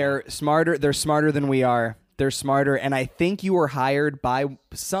 They're smarter than we are. They're smarter, and I think you were hired by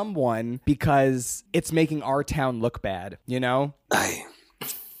someone because it's making our town look bad, I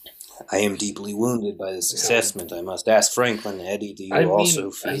am deeply wounded by this assessment. I must ask Franklin, Eddie, do you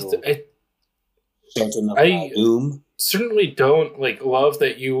also feel something of doom? Certainly don't love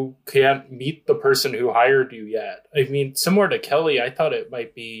that you can't meet the person who hired you yet. I mean, similar to Kelly, I thought it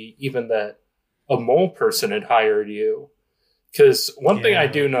might be even that a mole person had hired you. Because one thing I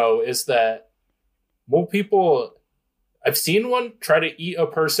do know is that mole people, I've seen one try to eat a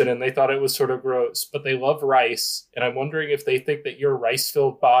person and they thought it was sort of gross, but they love rice. And I'm wondering if they think that your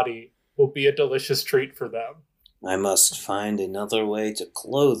rice-filled body will be a delicious treat for them. I must find another way to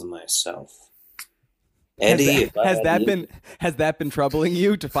clothe myself. Eddie, has that been troubling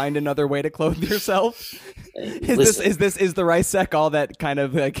you to find another way to clothe yourself? Is the rice sack all that kind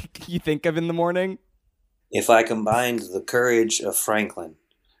of you think of in the morning? If I combined the courage of Franklin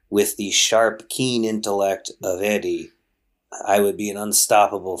with the sharp, keen intellect of Eddie, I would be an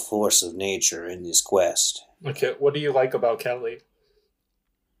unstoppable force of nature in this quest. Okay, what do you like about Kelly?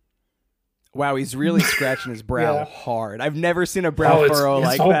 Wow, he's really scratching his brow hard. I've never seen a brow furrow like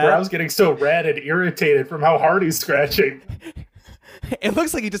that. His whole brow's getting so red and irritated from how hard he's scratching. It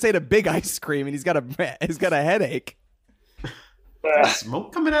looks like he just ate a big ice cream and he's got a headache.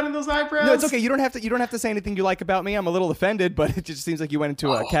 Smoke coming out of those eyebrows? No, it's okay. You don't have to say anything you like about me. I'm a little offended, but it just seems like you went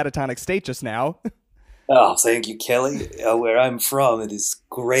into a catatonic state just now. Oh, thank you, Kelly. Where I'm from, it is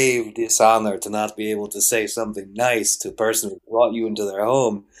grave dishonor to not be able to say something nice to a person who brought you into their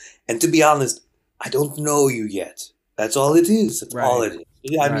home. And to be honest, I don't know you yet. That's all it is. That's all it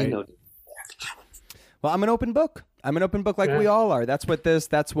is. I mean, no. Well, I'm an open book. Like we all are. That's what this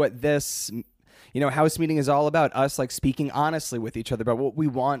house meeting is all about. Us speaking honestly with each other about what we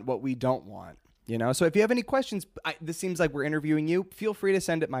want, what we don't want. So if you have any questions, this seems like we're interviewing you. Feel free to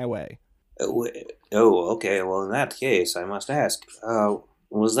send it my way. Oh, okay. Well, in that case, I must ask,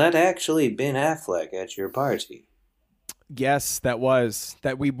 was that actually Ben Affleck at your party? Yes, that was.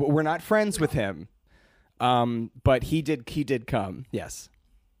 That we're not friends with him, but he did come. Yes,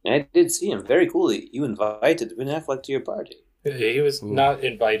 I did see him. Very cool. You invited Ben Affleck to your party. He was not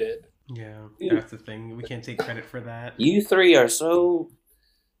invited. Yeah, that's the thing. We can't take credit for that. You three are so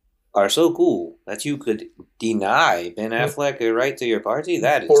are so cool that you could deny Ben Affleck a right to your party?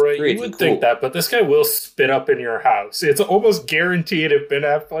 That is Bora, pretty you would cool. think that, but this guy will spit up in your house. It's almost guaranteed if Ben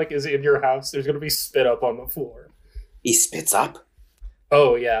Affleck is in your house, there's going to be spit up on the floor. He spits up?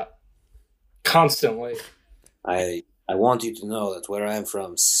 Oh, yeah. Constantly. I want you to know that where I'm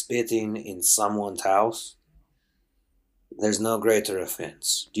from, spitting in someone's house, there's no greater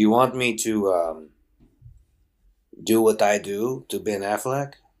offense. Do you want me to do what I do to Ben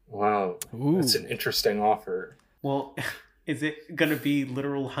Affleck? Wow. Ooh. That's an interesting offer. Well, is it gonna be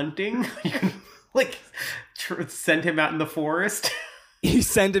literal hunting? You can, like, send him out in the forest? You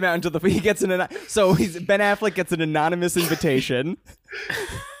send him out into the. He gets Ben Affleck gets an anonymous invitation.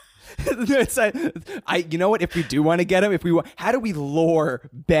 It's you know what? If we do want to get him, how do we lure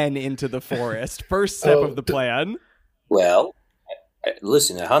Ben into the forest? First step of the plan. Well,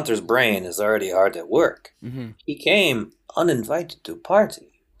 listen, a hunter's brain is already hard at work. Mm-hmm. He came uninvited to party.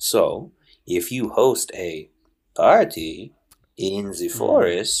 So, if you host a party in the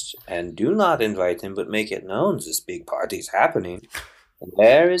forest and do not invite him but make it known this big party is happening,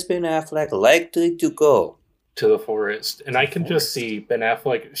 where is Ben Affleck likely to go? To the forest. And I can just see Ben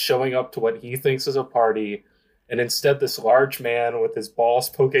Affleck showing up to what he thinks is a party, and instead this large man with his balls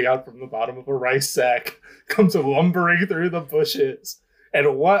poking out from the bottom of a rice sack comes lumbering through the bushes.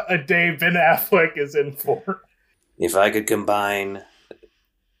 And what a day Ben Affleck is in for. If I could combine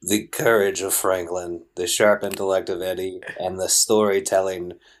the courage of Franklin, the sharp intellect of Eddie, and the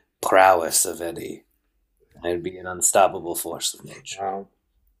storytelling prowess of Eddie, I'd be an unstoppable force of nature. Wow.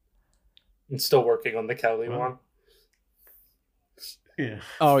 I'm still working on the Kelly one. Yeah.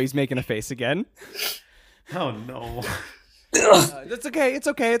 Oh, he's making a face again. Oh, no. That's okay. It's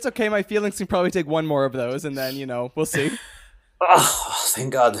okay. It's okay. My feelings can probably take one more of those, and then, we'll see. Oh,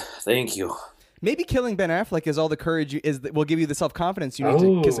 thank God. Thank you. Maybe killing Ben Affleck is all the courage will give you the self-confidence you need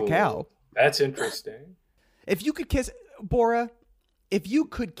to kiss a cow. That's interesting. If you could kiss Bora, if you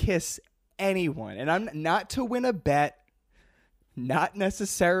could kiss anyone, and I'm not to win a bet, not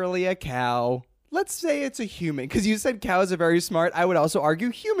necessarily a cow. Let's say it's a human, because you said cows are very smart. I would also argue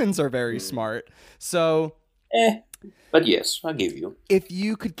humans are very smart. So, but yes, I'll give you. If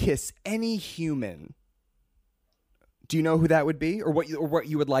you could kiss any human, do you know who that would be, or what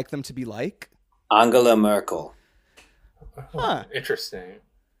you would like them to be like? Angela Merkel. Huh. Interesting.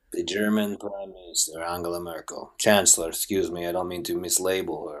 The German Prime Minister, Angela Merkel. Chancellor, excuse me, I don't mean to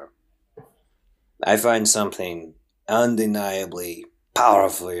mislabel her. I find something undeniably,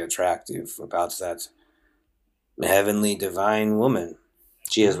 powerfully attractive about that heavenly divine woman.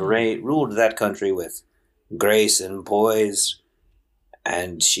 She has ruled that country with grace and poise,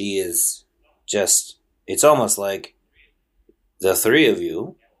 and she is just, it's almost like the three of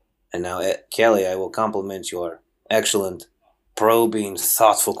you, and now, Kelly, I will compliment your excellent, probing,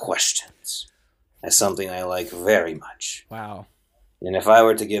 thoughtful questions as something I like very much. Wow. And if I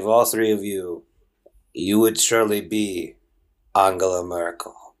were to give all three of you, you would surely be Angela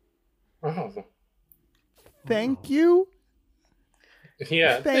Merkel. Oh. Thank you.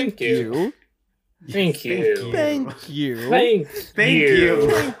 Yeah, Thank you. Thank you. Thank you. Thank you.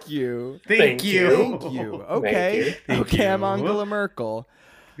 Thank you. Thank you. Thank you. Okay. Thank Okay, I'm you. Angela Merkel.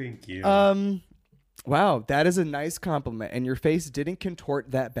 Thank you. Wow, that is a nice compliment, and your face didn't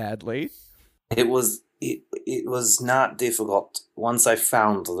contort that badly. It was not difficult once I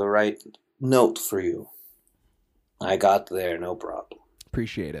found the right note for you. I got there, no problem.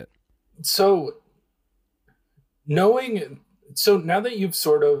 Appreciate it. So now that you've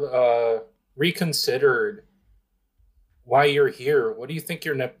sort of reconsidered why you're here, what do you think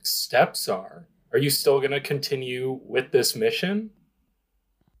your next steps are? Are you still going to continue with this mission?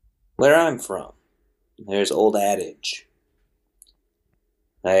 Where I'm from, there's old adage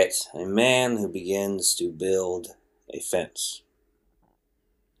that a man who begins to build a fence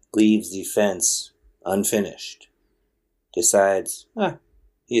leaves the fence unfinished, decides,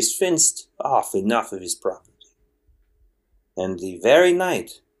 he's fenced off enough of his property. And the very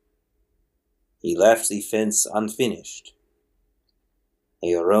night he left the fence unfinished,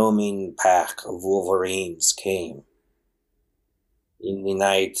 a roaming pack of wolverines came in the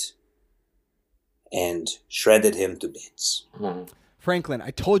night and shredded him to bits. Franklin,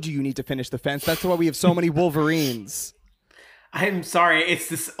 I told you need to finish the fence. That's why we have so many Wolverines. I'm sorry. It's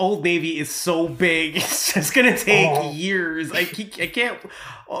this Old Navy is so big. It's just gonna take years. I can't.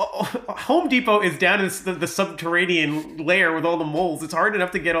 Home Depot is down in the subterranean layer with all the moles. It's hard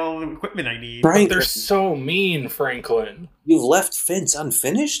enough to get all the equipment I need. But they're so mean, Franklin. You've left fence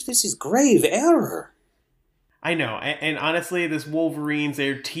unfinished? This is grave error. I know. And honestly, this Wolverines,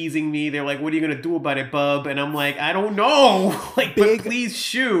 they're teasing me. They're like, what are you going to do about it, bub? And I'm like, I don't know. Like, but please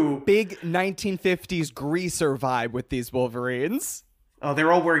shoo. Big 1950s greaser vibe with these Wolverines. Oh,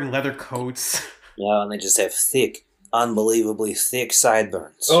 they're all wearing leather coats. Yeah, and they just have thick, unbelievably thick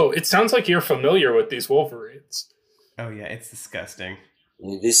sideburns. Oh, it sounds like you're familiar with these Wolverines. Oh, yeah, it's disgusting.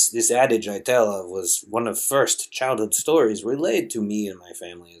 This adage I tell of was one of first childhood stories relayed to me and my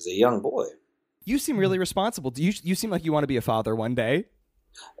family as a young boy. You seem really responsible. You seem like you want to be a father one day.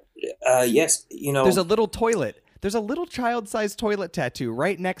 Yes, you know... There's a little toilet. There's a little child-sized toilet tattoo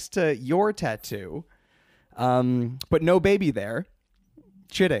right next to your tattoo. But no baby there.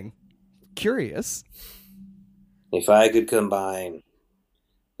 Chitting. Curious. If I could combine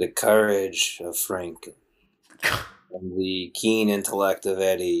the courage of Frank and the keen intellect of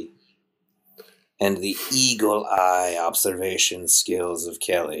Eddie and the eagle-eye observation skills of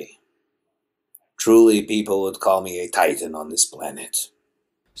Kelly, truly people would call me a titan on this planet.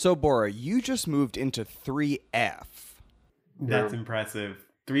 So, Bora, you just moved into 3F. That's impressive.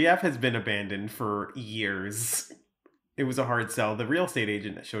 3F has been abandoned for years. It was a hard sell. The real estate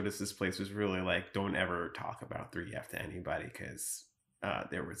agent that showed us this place was really like, don't ever talk about 3F to anybody because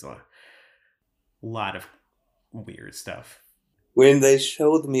there was a lot of weird stuff. When they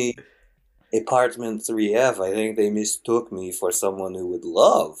showed me apartment 3F, I think they mistook me for someone who would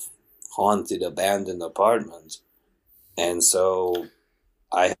love haunted, abandoned apartments. And so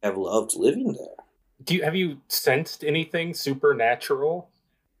I have loved living there. Have you sensed anything supernatural?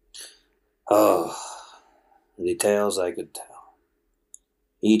 Oh, the tales I could tell.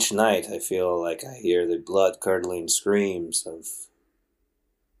 Each night I feel like I hear the blood-curdling screams of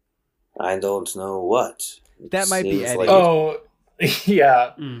I don't know what. That might be Eddie. Oh,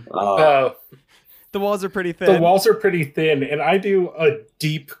 yeah. The walls are pretty thin. The walls are pretty thin, and I do a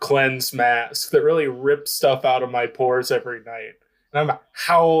deep cleanse mask that really rips stuff out of my pores every night. And I'm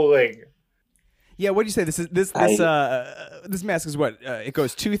howling. Yeah, what do you say? This mask is what? It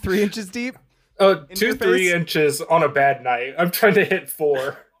goes 2-3 inches deep? 2-3 inches on a bad night. I'm trying to hit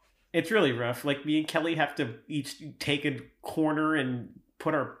 4. It's really rough. Like, me and Kelly have to each take a corner and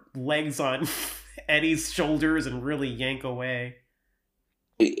put our legs on Eddie's shoulders and really yank away.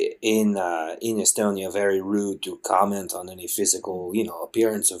 In Estonia, very rude to comment on any physical,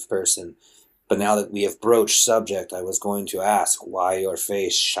 appearance of person. But now that we have broached subject, I was going to ask why your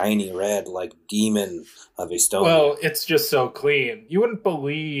face shiny red like demon of Estonia. Well, it's just so clean. You wouldn't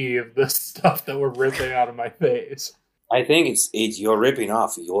believe the stuff that we're ripping out of my face. I think it's you're ripping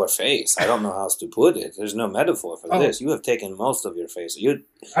off your face. I don't know how else to put it. There's no metaphor for this. You have taken most of your face.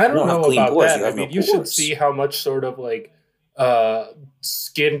 I don't know about pores. that. I mean, you should see how much sort of like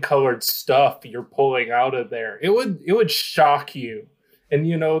skin-colored stuff you're pulling out of there. It would shock you. And,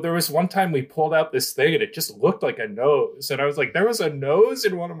 there was one time we pulled out this thing and it just looked like a nose. And I was like, there was a nose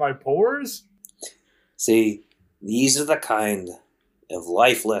in one of my pores? See, these are the kind of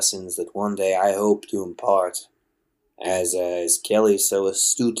life lessons that one day I hope to impart, as Kelly so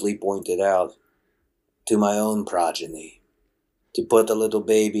astutely pointed out, to my own progeny. To put a little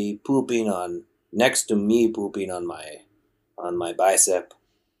baby pooping next to me pooping on my bicep,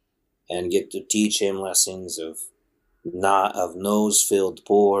 and get to teach him lessons of nose-filled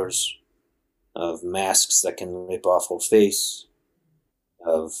pores, of masks that can rip off a face,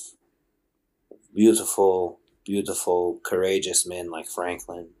 of beautiful, beautiful, courageous men like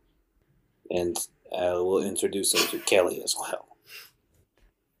Franklin. And we'll introduce him to Kelly as well.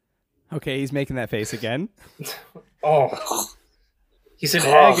 Okay, he's making that face again. Oh. He's in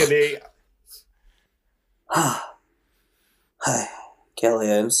agony.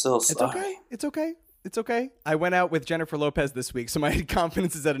 Kelly, I'm so sorry. It's okay. I went out with Jennifer Lopez this week, so my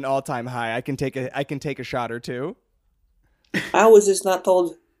confidence is at an all-time high. I can take a shot or two. How was this not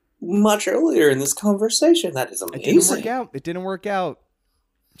told much earlier in this conversation? That is amazing. It didn't work out.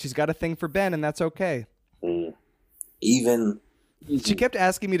 She's got a thing for Ben, and that's okay. She kept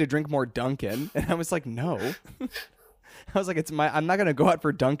asking me to drink more Dunkin', and I was like, no. I was like, I'm not gonna go out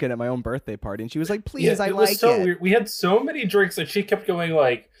for Dunkin' at my own birthday party. And she was like, please, I like it. Weird. We had so many drinks that she kept going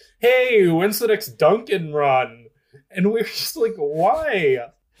like, hey, when's the next Dunkin' run? And we were just like, why?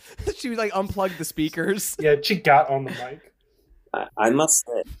 She was like, unplugged the speakers. Yeah, she got on the mic. I must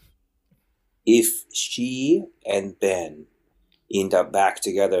say, if she and Ben end up back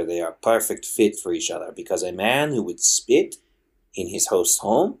together, they are a perfect fit for each other, because a man who would spit in his host's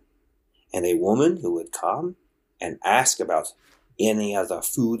home and a woman who would come and ask about any other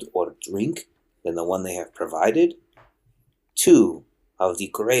food or drink than the one they have provided, two of the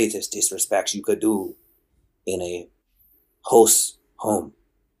greatest disrespects you could do in a host's home.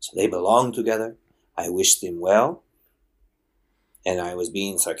 So they belong together. I wished him well, and I was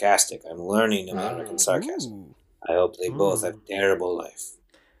being sarcastic. I'm learning American sarcasm. Ooh. I hope they both have a terrible life.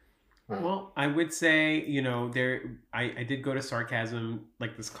 Well, I would say, I did go to sarcasm,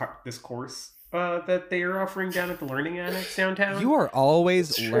 like this course that they are offering down at the Learning Annex downtown. You are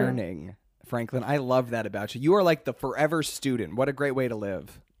always learning, Franklin. I love that about you. You are like the forever student. What a great way to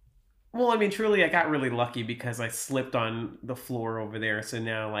live. Well, I mean, truly, I got really lucky because I slipped on the floor over there. So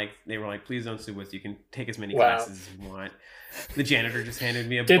now, like, they were like, please don't sue us. You can take as many classes as you want. The janitor just handed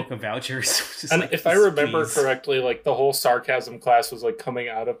me a book of vouchers. Just and like, if I remember geez. correctly, like, the whole sarcasm class was, like, coming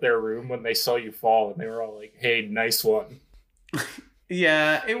out of their room when they saw you fall, and they were all like, hey, nice one.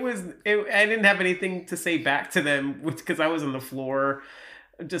 Yeah, I didn't have anything to say back to them because I was on the floor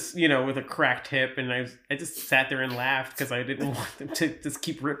just with a cracked hip, and I just sat there and laughed because I didn't want them to just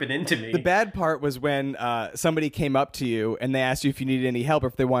keep ripping into me. The bad part was when somebody came up to you and they asked you if you needed any help or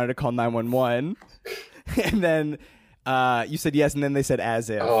if they wanted to call 911, and then you said yes, and then they said as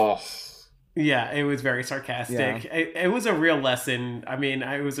if. Oh. Yeah, it was very sarcastic. Yeah. It was a real lesson. I mean,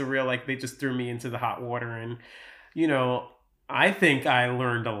 it was a real, like, they just threw me into the hot water, and I think I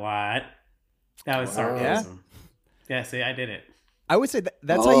learned a lot. That was sarcasm. Yeah, see, I did it. I would say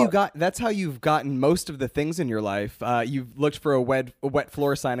that's how you've gotten most of the things in your life. You've looked for a wet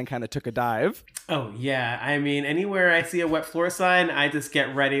floor sign and kind of took a dive. Oh yeah, I mean, anywhere I see a wet floor sign, I just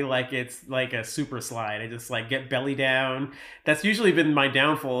get ready like it's like a super slide. I just like get belly down. That's usually been my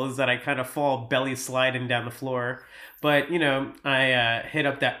downfall, is that I kind of fall belly sliding down the floor. But I hit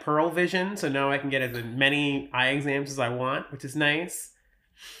up that Pearl Vision, so now I can get as many eye exams as I want, which is nice.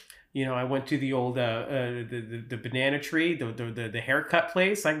 I went to the old the banana tree, the haircut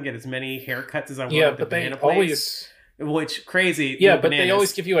place. I can get as many haircuts as I want at the banana place. Which crazy. Yeah, but they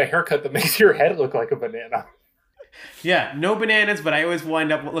always give you a haircut that makes your head look like a banana. Yeah, no bananas, but I always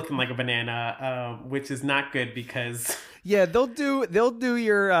wind up looking like a banana, which is not good because yeah, they'll do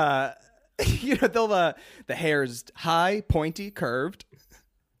your the hair's high, pointy, curved,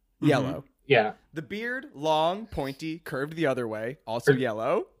 yellow. Yeah. The beard long, pointy, curved the other way, also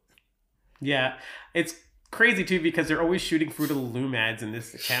yellow. Yeah, it's crazy too because they're always shooting Fruit of the Loom ads in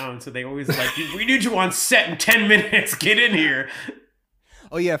this town, so they always like, we need you on set in 10 minutes. Get in here.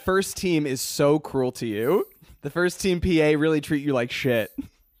 Oh yeah, first team is so cruel to you. The first team PA really treat you like shit.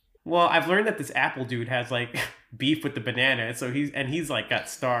 Well, I've learned that this Apple dude has like beef with the banana, so he's like got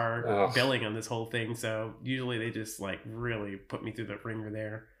star billing on this whole thing. So usually they just like really put me through the ringer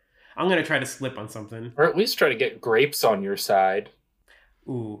there. I'm gonna try to slip on something, or at least try to get Grapes on your side.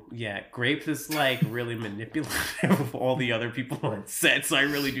 Ooh, yeah. Grapes is like really manipulative of all the other people on set, so I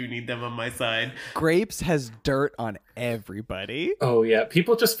really do need them on my side. Grapes has dirt on everybody. Oh, yeah.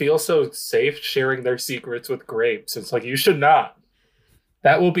 People just feel so safe sharing their secrets with Grapes. It's like, you should not.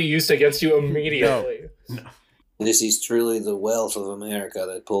 That will be used against you immediately. No. This is truly the wealth of America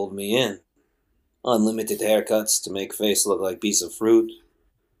that pulled me in. Unlimited haircuts to make face look like piece of fruit.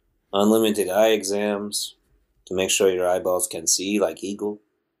 Unlimited eye exams to make sure your eyeballs can see like eagle,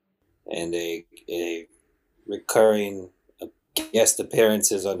 and a recurring guest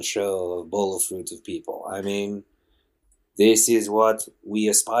appearances on show of bowl of fruit of people. I mean, this is what we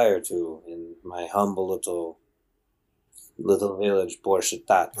aspire to in my humble little village,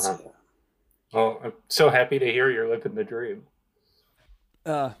 Porchetat. Oh, I'm so happy to hear you're living the dream.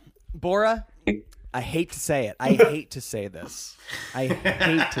 Bora, I hate to say it. I hate to say this. I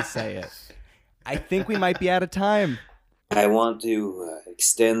hate to say it. I think we might be out of time. I want to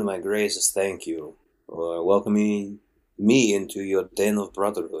extend my gracious thank you for welcoming me into your den of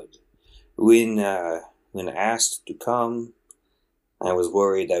brotherhood. When asked to come, I was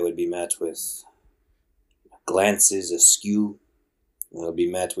worried I would be met with glances askew. I would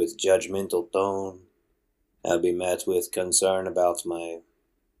be met with judgmental tone. I would be met with concern about my,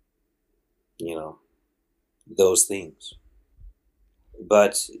 those things.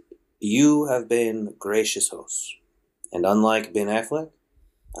 But you have been gracious hosts, and unlike Ben Affleck,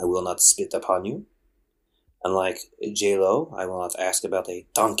 I will not spit upon you. Unlike J-Lo, I will not ask about a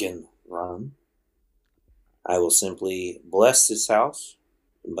Dunkin' run. I will simply bless this house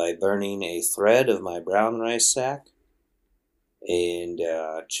by burning a thread of my brown rice sack and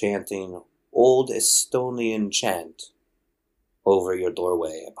chanting old Estonian chant over your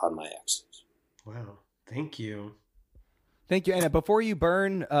doorway upon my exit. Wow, thank you. Thank you, Anna. Before you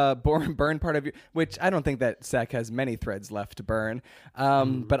burn part of your, which I don't think that sack has many threads left to burn.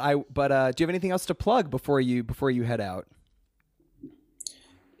 But do you have anything else to plug before you head out?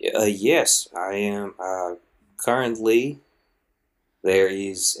 Yes, I am. Currently, there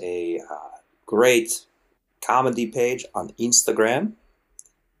is a great comedy page on Instagram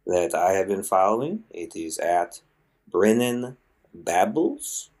that I have been following. It is at Brennan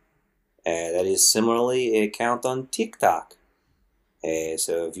Babbles. That is similarly an account on TikTok.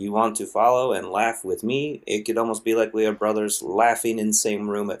 So if you want to follow and laugh with me, it could almost be like we are brothers laughing in the same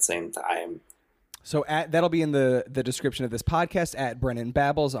room at the same time. So that'll be in the description of this podcast, at Brennan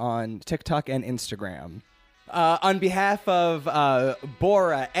Babbles on TikTok and Instagram. On behalf of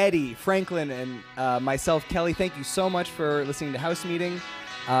Bora, Eddie, Franklin, and myself, Kelly, thank you so much for listening to House Meeting.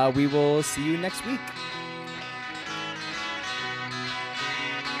 We will see you next week.